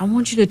 Susan, I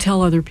want you to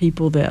tell other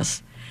people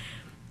this.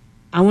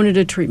 I wanted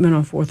a treatment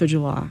on 4th of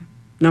July.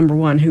 Number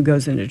one, who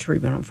goes into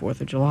treatment on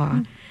 4th of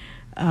July?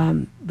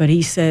 But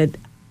he said,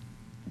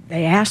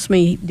 they asked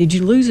me, did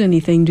you lose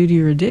anything due to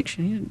your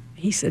addiction?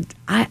 He said,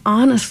 I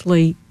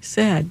honestly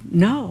said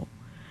no.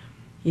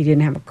 He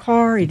didn't have a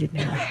car, he didn't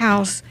have a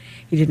house,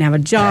 he didn't have a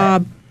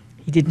job,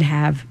 he didn't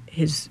have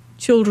his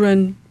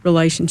children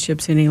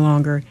relationships any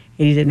longer,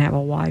 and he didn't have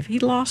a wife. He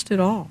lost it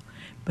all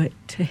But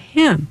to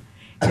him,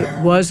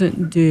 it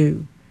wasn't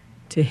due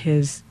to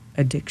his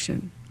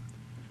addiction.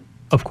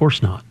 Of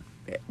course not.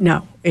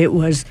 No, it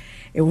was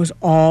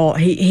all,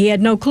 he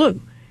had no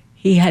clue.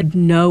 He had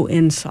no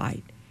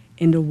insight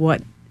into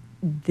what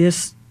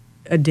this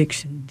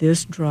addiction,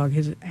 this drug,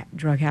 his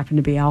drug happened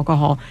to be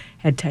alcohol,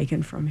 had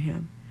taken from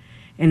him.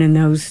 And in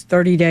those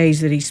 30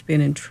 days that he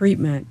spent in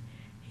treatment,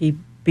 he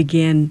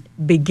began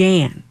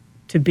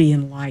to be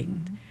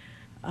enlightened.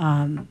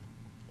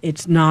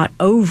 It's not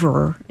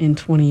over in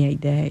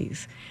 28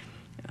 days.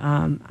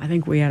 I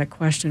think we had a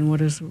question, what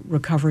does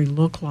recovery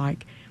look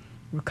like?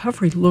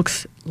 Recovery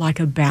looks like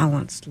a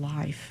balanced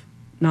life,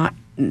 not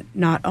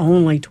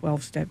only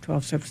 12 steps,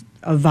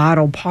 a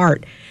vital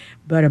part,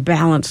 but a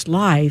balanced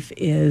life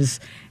is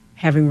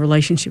having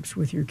relationships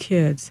with your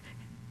kids,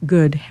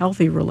 good,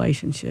 healthy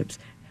relationships,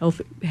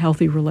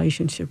 healthy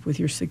relationship with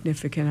your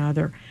significant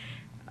other,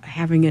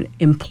 having an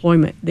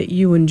employment that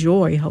you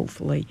enjoy,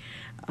 hopefully,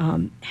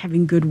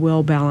 having good,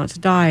 well-balanced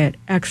diet,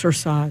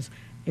 exercise,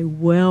 a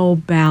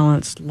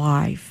well-balanced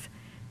life.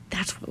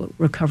 That's what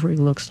recovery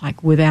looks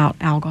like without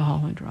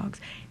alcohol and drugs.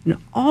 And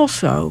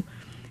also,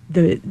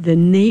 the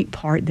neat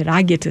part that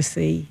I get to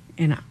see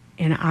in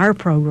our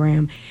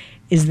program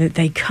is that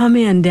they come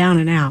in down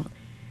and out,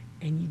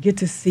 and you get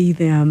to see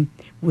them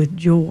with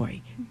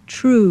joy,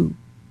 true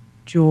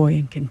joy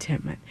and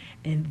contentment.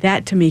 And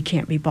that, to me,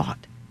 can't be bought.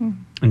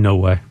 No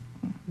way.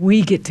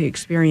 We get to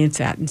experience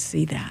that and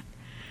see that.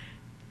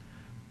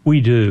 We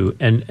do.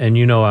 And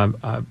you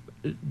know,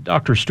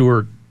 Dr.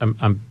 Stewart,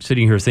 I'm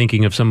sitting here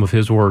thinking of some of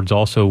his words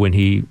also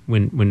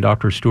when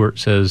Dr. Stewart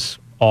says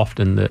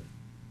often that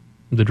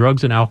the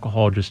drugs and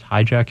alcohol just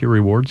hijack your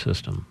reward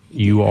system.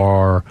 Yeah. You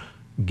are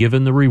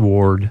given the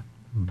reward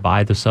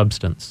by the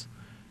substance,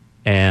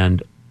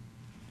 and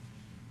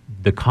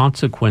the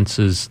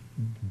consequences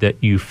that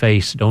you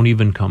face don't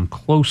even come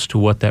close to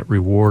what that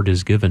reward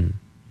is given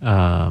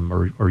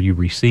or you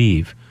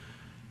receive.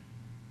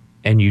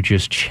 And you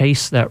just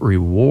chase that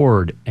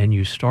reward, and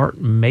you start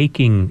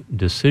making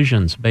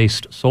decisions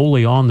based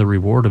solely on the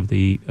reward of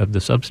the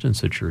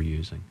substance that you're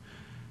using,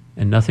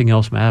 and nothing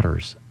else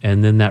matters.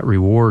 And then that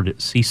reward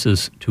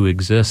ceases to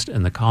exist,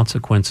 and the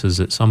consequences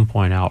at some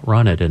point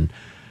outrun it. And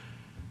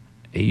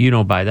you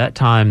know, by that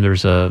time,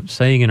 there's a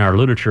saying in our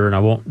literature, and I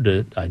won't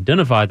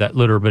identify that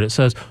literature, but it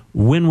says,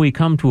 when we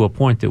come to a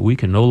point that we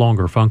can no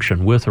longer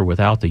function with or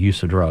without the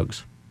use of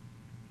drugs.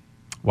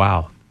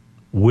 Wow.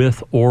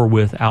 With or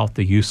without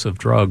the use of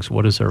drugs,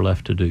 what is there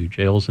left to do?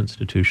 Jails,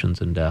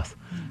 institutions, and death.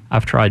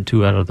 I've tried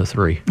 2 out of the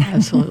 3.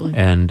 Absolutely.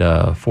 And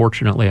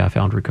fortunately, I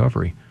found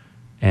recovery.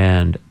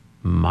 And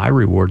my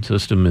reward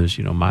system is,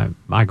 you know,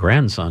 my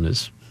grandson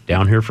is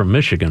down here from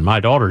Michigan. My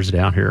daughter's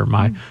down here.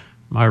 My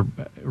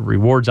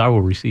rewards I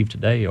will receive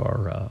today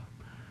are,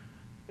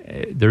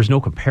 there's no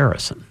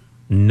comparison,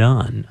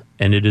 none.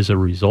 And it is a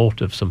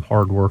result of some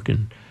hard work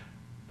in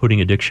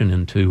putting addiction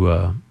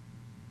into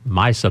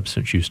my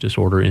substance use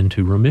disorder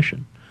into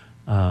remission.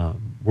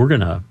 We're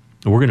gonna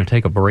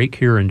take a break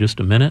here in just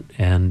a minute,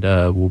 and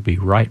we'll be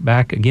right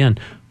back again.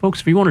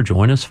 Folks, if you want to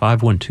join us,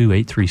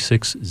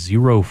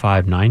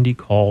 512-836-0590,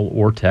 call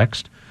or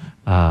text.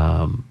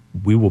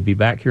 We will be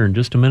back here in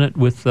just a minute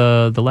with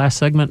the last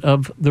segment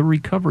of the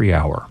Recovery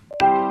Hour.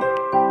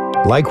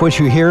 Like what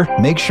you hear?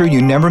 Make sure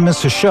you never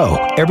miss a show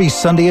every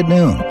Sunday at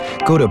noon.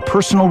 Go to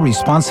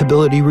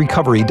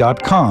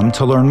personalresponsibilityrecovery.com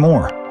to learn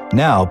more.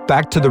 Now,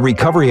 back to the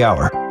Recovery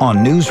Hour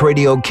on News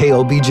Radio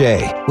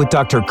KLBJ with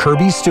Dr.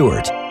 Kirby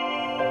Stewart.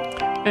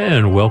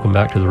 And welcome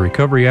back to the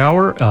Recovery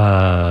Hour.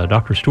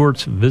 Dr.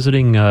 Stewart's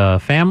visiting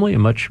family, a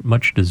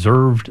much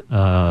deserved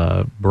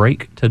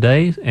break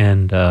today.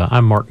 And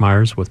I'm Mark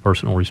Myers with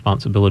Personal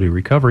Responsibility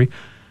Recovery.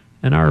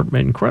 And our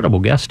incredible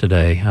guest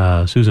today,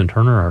 Susan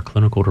Turner, our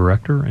clinical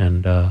director,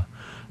 and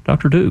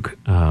Dr. Duke,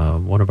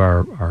 one of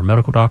our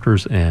medical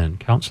doctors and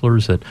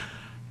counselors that,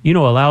 you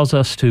know, allows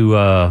us to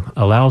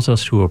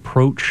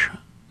approach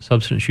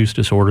substance use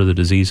disorder, the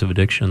disease of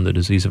addiction, the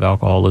disease of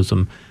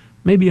alcoholism,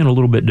 maybe in a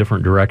little bit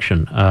different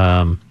direction.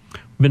 We've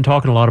been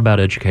talking a lot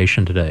about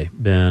education today.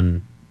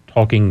 I'm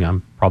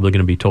probably going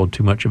to be told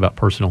too much about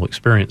personal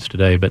experience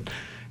today, but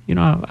you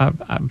know,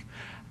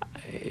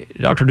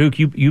 Dr. Duke,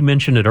 you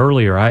mentioned it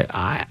earlier.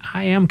 I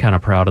am kind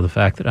of proud of the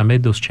fact that I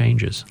made those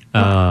changes.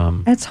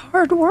 It's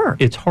hard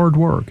work. It's hard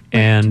work,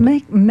 and to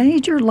make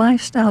major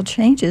lifestyle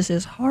changes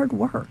is hard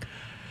work.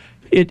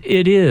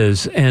 It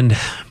is, and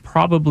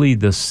probably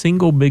the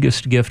single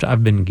biggest gift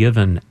I've been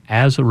given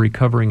as a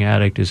recovering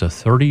addict is a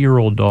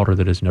 30-year-old daughter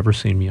that has never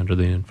seen me under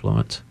the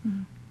influence.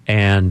 Mm-hmm.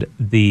 And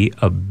the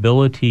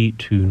ability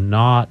to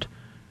not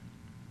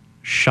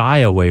shy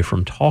away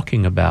from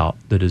talking about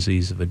the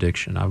disease of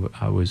addiction.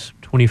 I was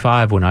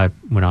 25 when I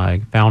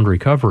found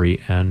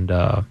recovery, and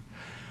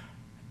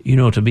you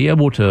know, to be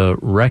able to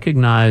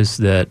recognize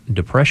that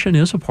depression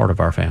is a part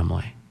of our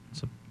family.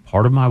 It's a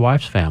part of my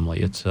wife's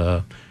family.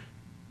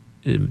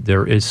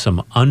 There is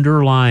some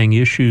underlying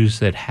issues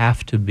that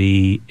have to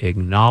be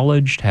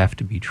acknowledged, have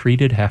to be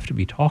treated, have to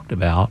be talked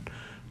about,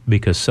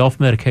 because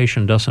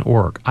self-medication doesn't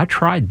work. I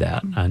tried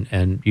that,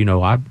 and you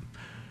know,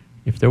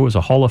 if there was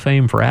a Hall of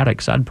Fame for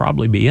addicts, I'd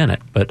probably be in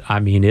it. But I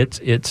mean,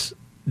 it's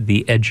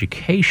the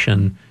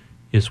education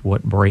is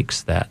what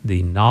breaks that.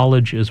 The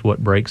knowledge is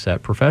what breaks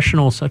that.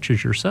 Professionals such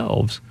as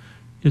yourselves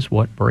is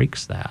what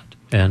breaks that.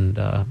 And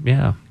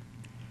yeah.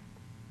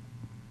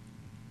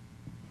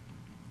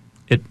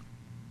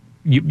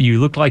 You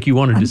looked like you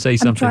wanted to say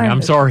something.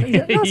 I'm sorry.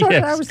 No,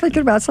 yes. I was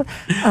thinking about something.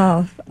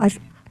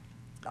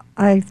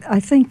 I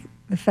think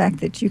the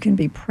fact that you can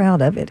be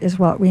proud of it is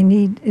what we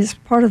need, is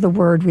part of the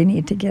word we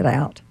need to get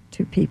out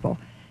to people,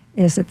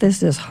 is that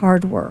this is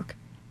hard work.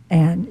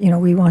 And,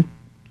 we want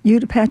you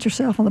to pat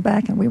yourself on the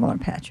back, and we want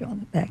to pat you on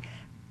the back.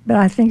 But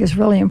I think it's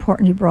really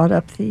important you brought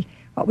up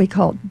what we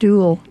call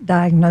dual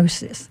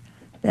diagnosis,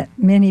 that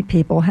many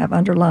people have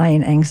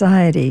underlying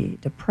anxiety,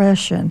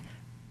 depression,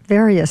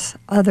 various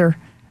other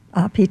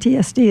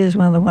PTSD is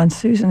one of the ones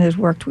Susan has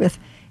worked with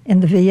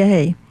in the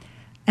VA.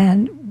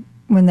 And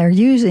when they're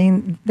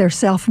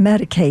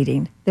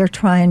self-medicating. They're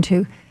trying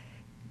to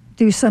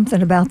do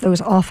something about those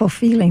awful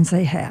feelings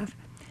they have.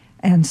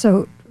 And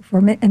so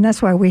for me, and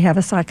that's why we have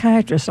a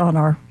psychiatrist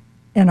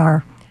in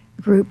our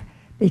group,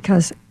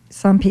 because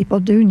some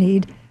people do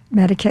need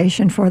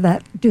medication for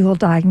that dual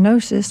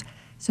diagnosis,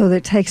 so that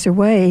it takes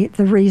away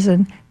the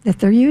reason that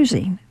they're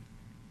using.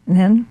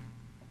 And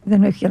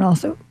then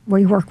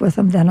we work with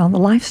them then on the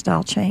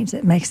lifestyle change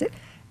that makes it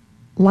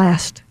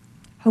last,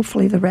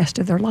 hopefully, the rest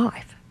of their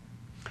life.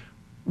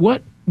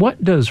 What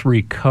does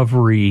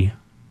recovery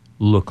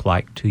look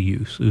like to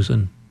you,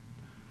 Susan?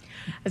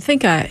 I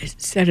think I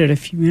said it a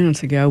few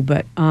minutes ago,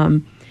 but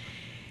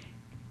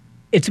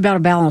it's about a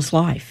balanced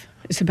life.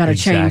 It's about a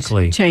changed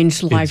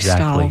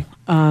lifestyle.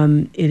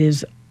 Exactly. It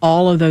is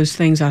all of those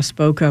things I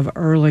spoke of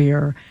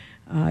earlier,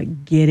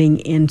 getting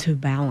into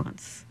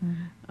balance.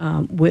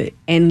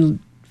 And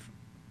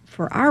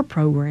for our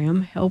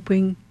program,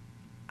 helping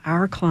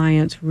our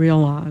clients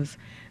realize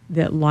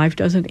that life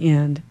doesn't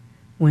end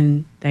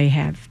when they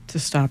have to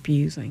stop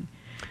using.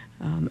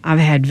 I've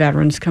had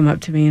veterans come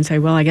up to me and say,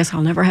 well, I guess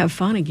I'll never have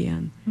fun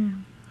again.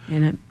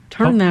 And I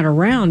turn that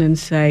around and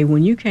say,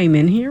 when you came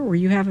in here, were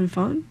you having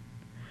fun?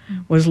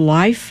 Was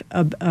life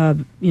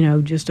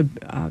just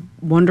a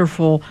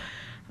wonderful,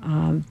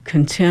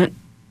 content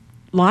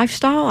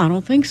lifestyle? I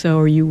don't think so,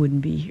 or you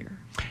wouldn't be here.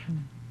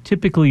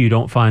 Typically, you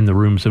don't find the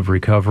rooms of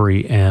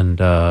recovery and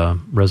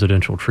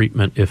residential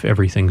treatment if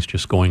everything's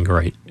just going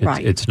great.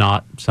 It's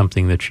not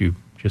something that you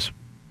just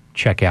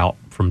check out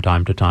from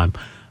time to time.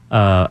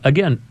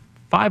 Again,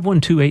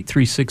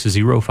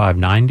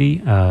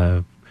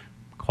 512-836-0590.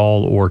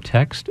 Call or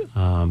text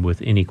with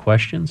any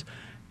questions.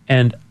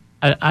 And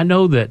I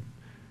know that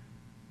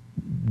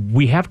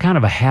we have kind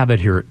of a habit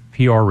here at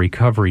PR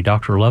Recovery.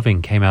 Dr.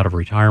 Loving came out of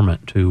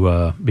retirement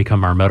to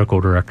become our medical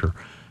director.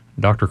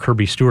 Dr.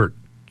 Kirby Stewart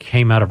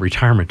came out of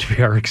retirement to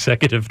be our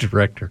executive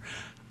director.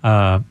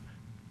 I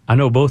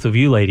know both of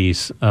you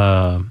ladies,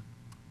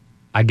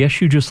 I guess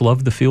you just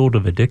love the field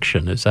of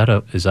addiction. Is that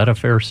a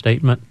fair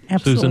statement,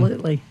 Susan?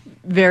 Absolutely.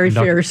 Very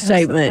fair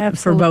statement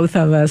for both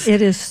of us.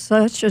 It is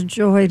such a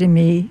joy to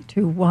me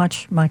to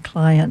watch my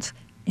clients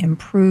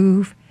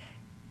improve,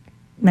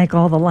 make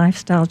all the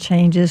lifestyle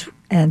changes,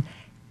 and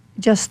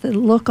just the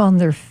look on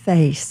their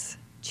face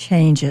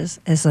changes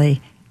as they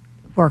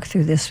work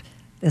through this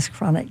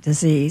chronic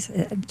disease.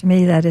 To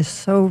me, that is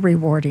so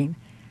rewarding.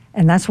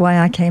 And that's why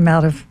I came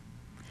out of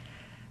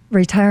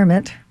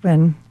retirement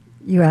when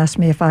you asked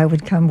me if I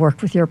would come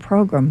work with your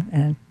program.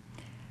 And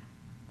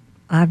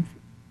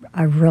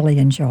I really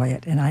enjoy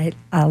it. And I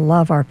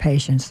love our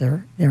patients.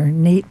 They're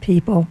neat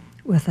people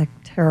with a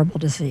terrible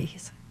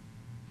disease.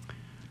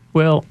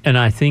 Well, and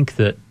I think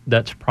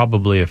that's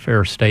probably a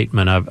fair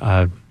statement.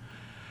 I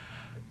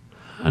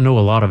know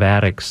a lot of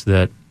addicts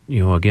that,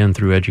 again,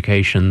 through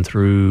education,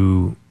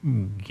 through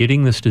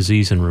getting this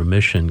disease in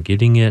remission,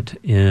 getting it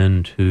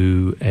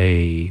into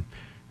a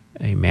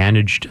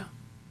managed,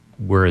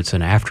 where it's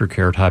an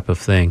aftercare type of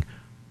thing,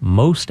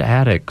 most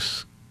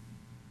addicts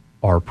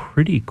are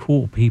pretty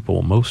cool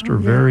people. Most are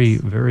very,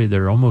 very,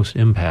 they're almost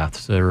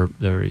empaths.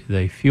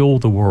 They feel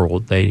the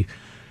world.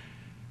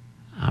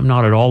 I'm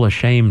not at all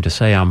ashamed to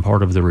say I'm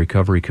part of the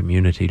recovery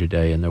community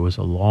today, and there was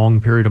a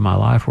long period of my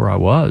life where I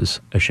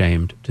was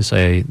ashamed to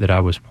say that I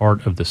was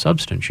part of the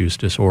substance use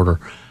disorder.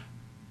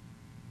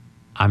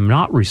 I'm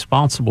not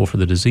responsible for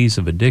the disease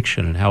of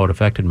addiction and how it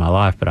affected my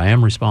life, but I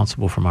am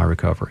responsible for my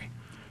recovery.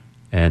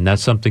 And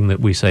that's something that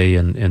we say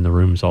in the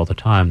rooms all the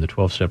time, the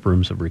 12-step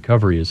rooms of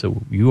recovery, is that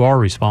you are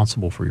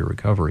responsible for your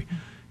recovery.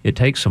 It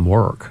takes some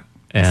work,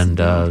 and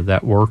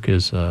that work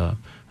is an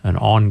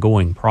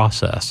ongoing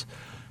process.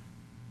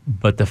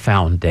 But the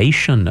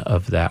foundation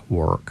of that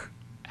work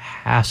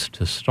has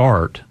to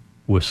start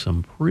with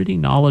some pretty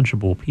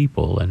knowledgeable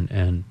people.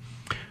 And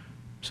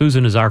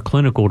Susan is our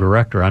clinical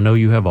director. I know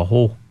you have a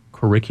whole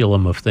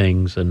curriculum of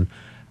things. And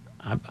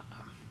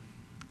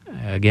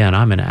again,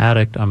 I'm an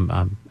addict.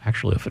 I'm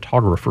actually a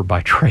photographer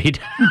by trade.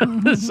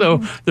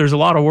 So there's a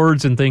lot of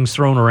words and things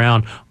thrown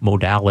around,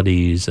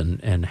 modalities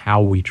and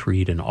how we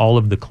treat and all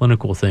of the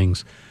clinical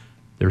things.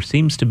 There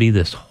seems to be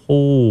this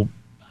whole,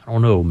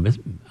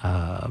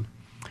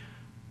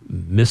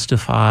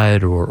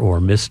 mystified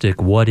or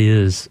mystic, what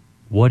is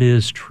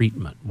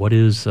treatment? What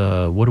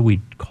do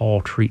we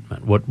call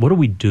treatment? What do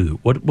we do?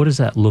 What does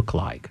that look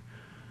like?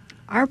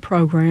 Our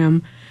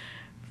program,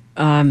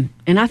 and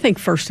I think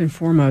first and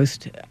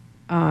foremost,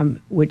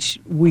 which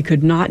we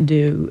could not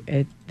do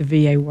at the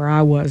VA where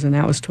I was, and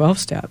that was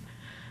 12-step.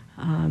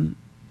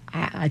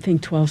 I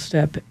think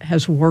 12-step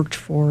has worked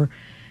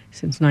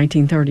since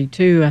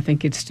 1932. I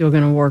think it's still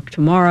going to work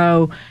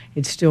tomorrow.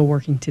 It's still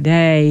working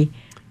today.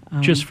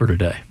 Just for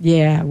today.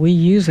 Yeah, we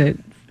use it,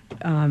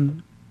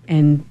 and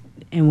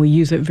we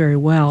use it very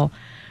well.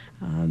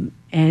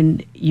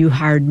 And you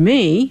hired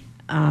me,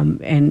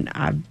 and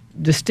I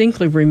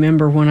distinctly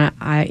remember when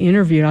I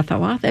interviewed, I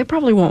thought, well, they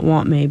probably won't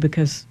want me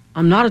because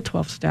I'm not a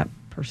 12-step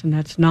person.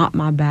 That's not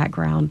my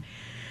background.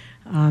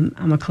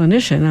 I'm a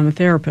clinician. I'm a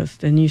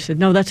therapist. And you said,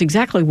 no, that's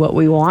exactly what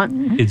we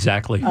want.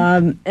 Exactly.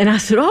 And I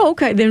said, oh,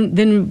 okay,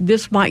 then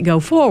this might go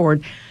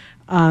forward.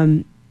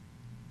 I'm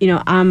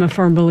a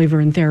firm believer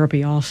in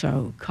therapy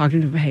also.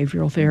 Cognitive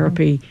behavioral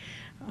therapy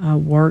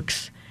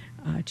works,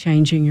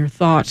 changing your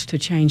thoughts to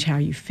change how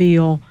you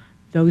feel.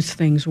 Those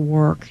things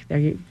work.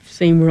 They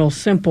seem real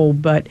simple,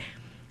 but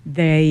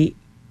they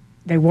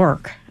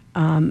work.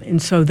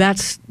 And so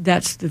that's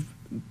the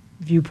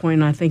viewpoint.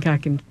 And I think I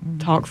can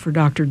talk for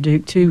Dr.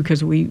 Duke too,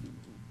 because we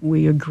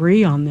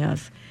agree on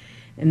this,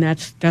 and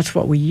that's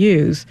what we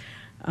use.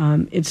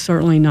 It's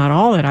certainly not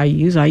all that I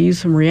use. I use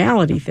some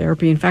reality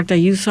therapy. In fact, I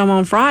used some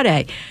on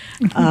Friday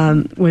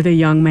with a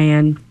young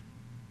man.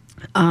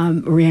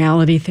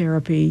 Reality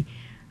therapy,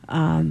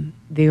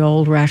 the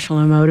old rational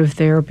emotive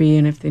therapy,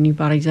 and if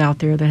anybody's out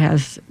there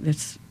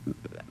that's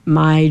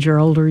my age or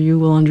older, you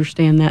will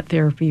understand that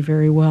therapy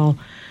very well.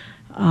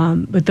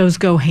 But those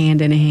go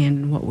hand in hand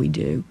in what we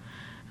do.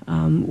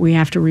 We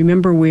have to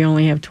remember we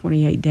only have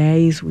 28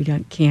 days. We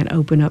can't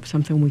open up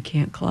something we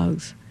can't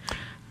close.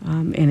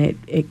 And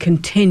it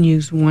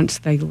continues once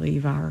they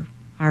leave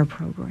our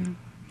program.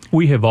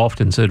 We have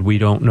often said we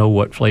don't know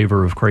what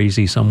flavor of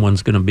crazy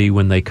someone's going to be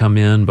when they come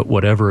in, but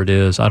whatever it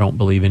is, I don't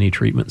believe any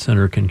treatment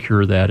center can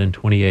cure that in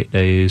 28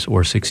 days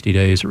or 60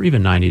 days or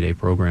even 90-day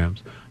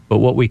programs. But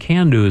what we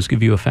can do is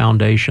give you a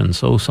foundation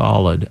so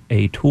solid,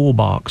 a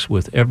toolbox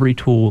with every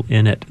tool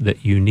in it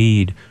that you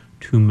need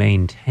to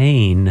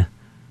maintain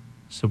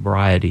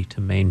sobriety,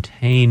 to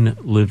maintain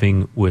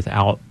living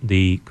without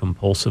the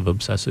compulsive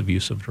obsessive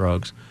use of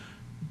drugs.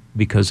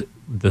 Because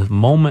the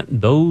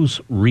moment those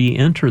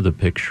re-enter the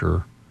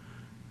picture,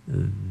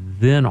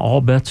 then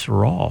all bets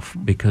are off,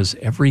 because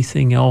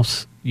everything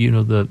else,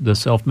 the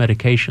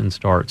self-medication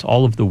starts,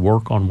 all of the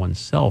work on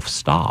oneself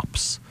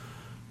stops.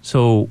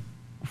 So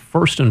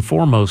first and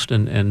foremost,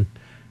 and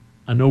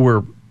I know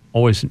we're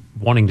always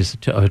wanting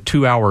to a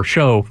 2-hour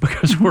show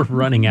because we're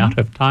running out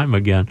of time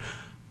again,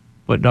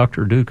 but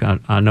Dr. Duke,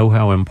 I know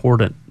how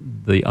important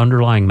the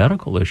underlying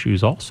medical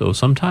issues also.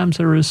 Sometimes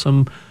there is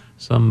some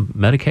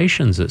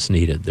medications that's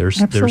needed. There's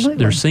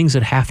things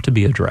that have to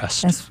be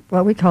addressed. That's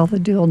what we call the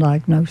dual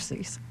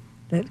diagnoses.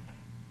 That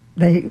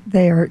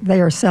they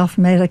are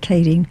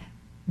self-medicating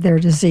their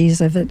disease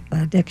of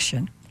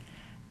addiction.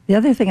 The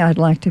other thing I'd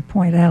like to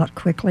point out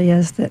quickly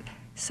is that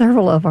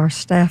several of our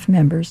staff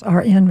members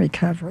are in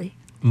recovery.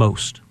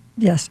 Most.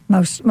 Yes,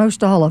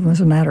 most all of them, as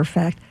a matter of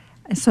fact.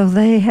 And so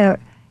they have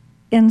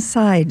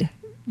inside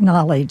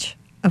knowledge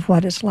of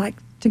what it's like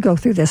to go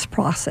through this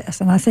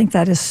process. And I think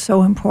that is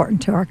so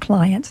important to our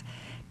clients,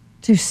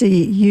 to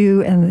see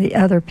you and the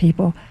other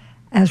people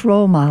as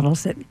role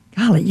models that,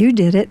 golly, you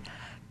did it,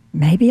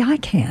 maybe I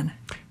can.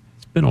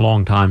 It's been a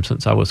long time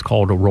since I was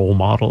called a role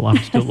model. I'm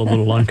still a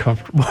little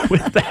uncomfortable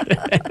with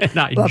that, and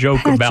I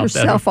joke about that, pat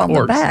yourself on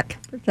the back,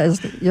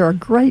 because you're a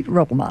great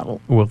role model.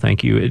 Well,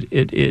 thank you.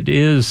 It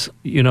is,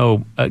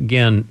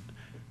 again,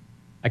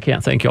 I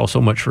can't thank you all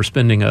so much for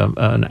spending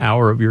an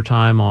hour of your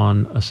time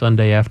on a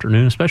Sunday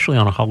afternoon, especially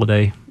on a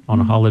holiday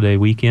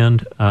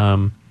weekend.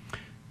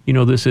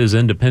 This is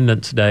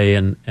Independence Day,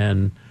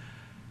 and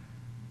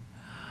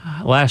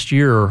last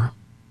year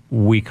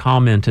we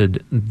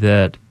commented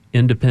that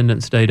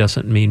Independence Day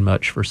doesn't mean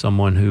much for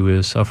someone who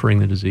is suffering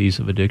the disease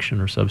of addiction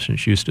or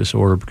substance use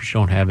disorder, because you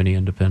don't have any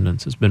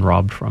independence. It's been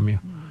robbed from you.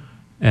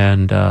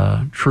 And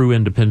true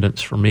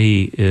independence for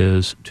me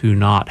is to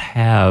not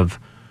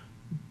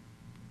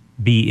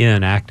be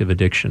in active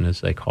addiction,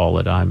 as they call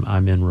it.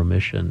 I'm in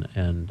remission,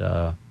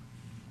 and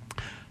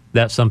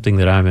that's something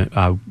that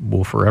I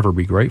will forever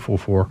be grateful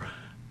for.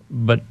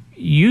 But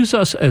use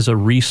us as a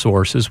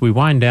resource as we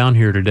wind down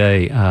here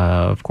today.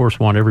 Of course,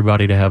 want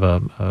everybody to have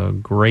a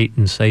great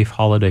and safe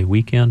holiday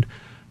weekend,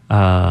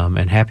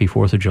 and happy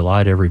 4th of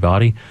July to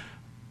everybody.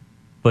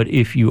 But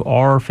if you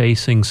are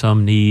facing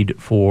some need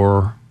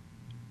for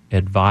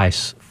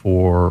advice,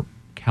 for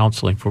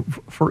counseling,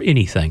 for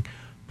anything,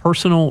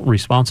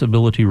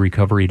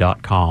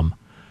 personalresponsibilityrecovery.com.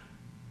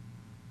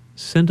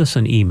 Send us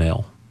an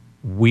email.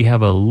 We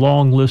have a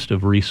long list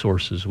of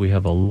resources. We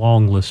have a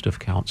long list of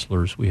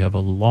counselors. We have a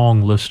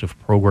long list of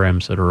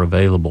programs that are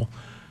available.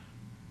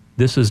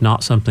 This is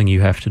not something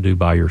you have to do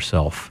by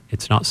yourself.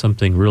 It's not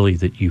something really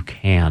that you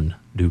can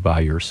do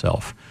by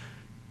yourself.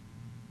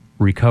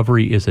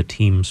 recovery is a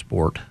team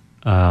sport.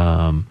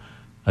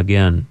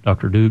 Again,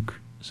 Dr. Duke,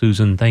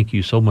 Susan, thank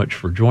you so much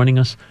for joining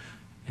us,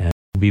 and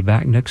we'll be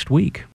back next week.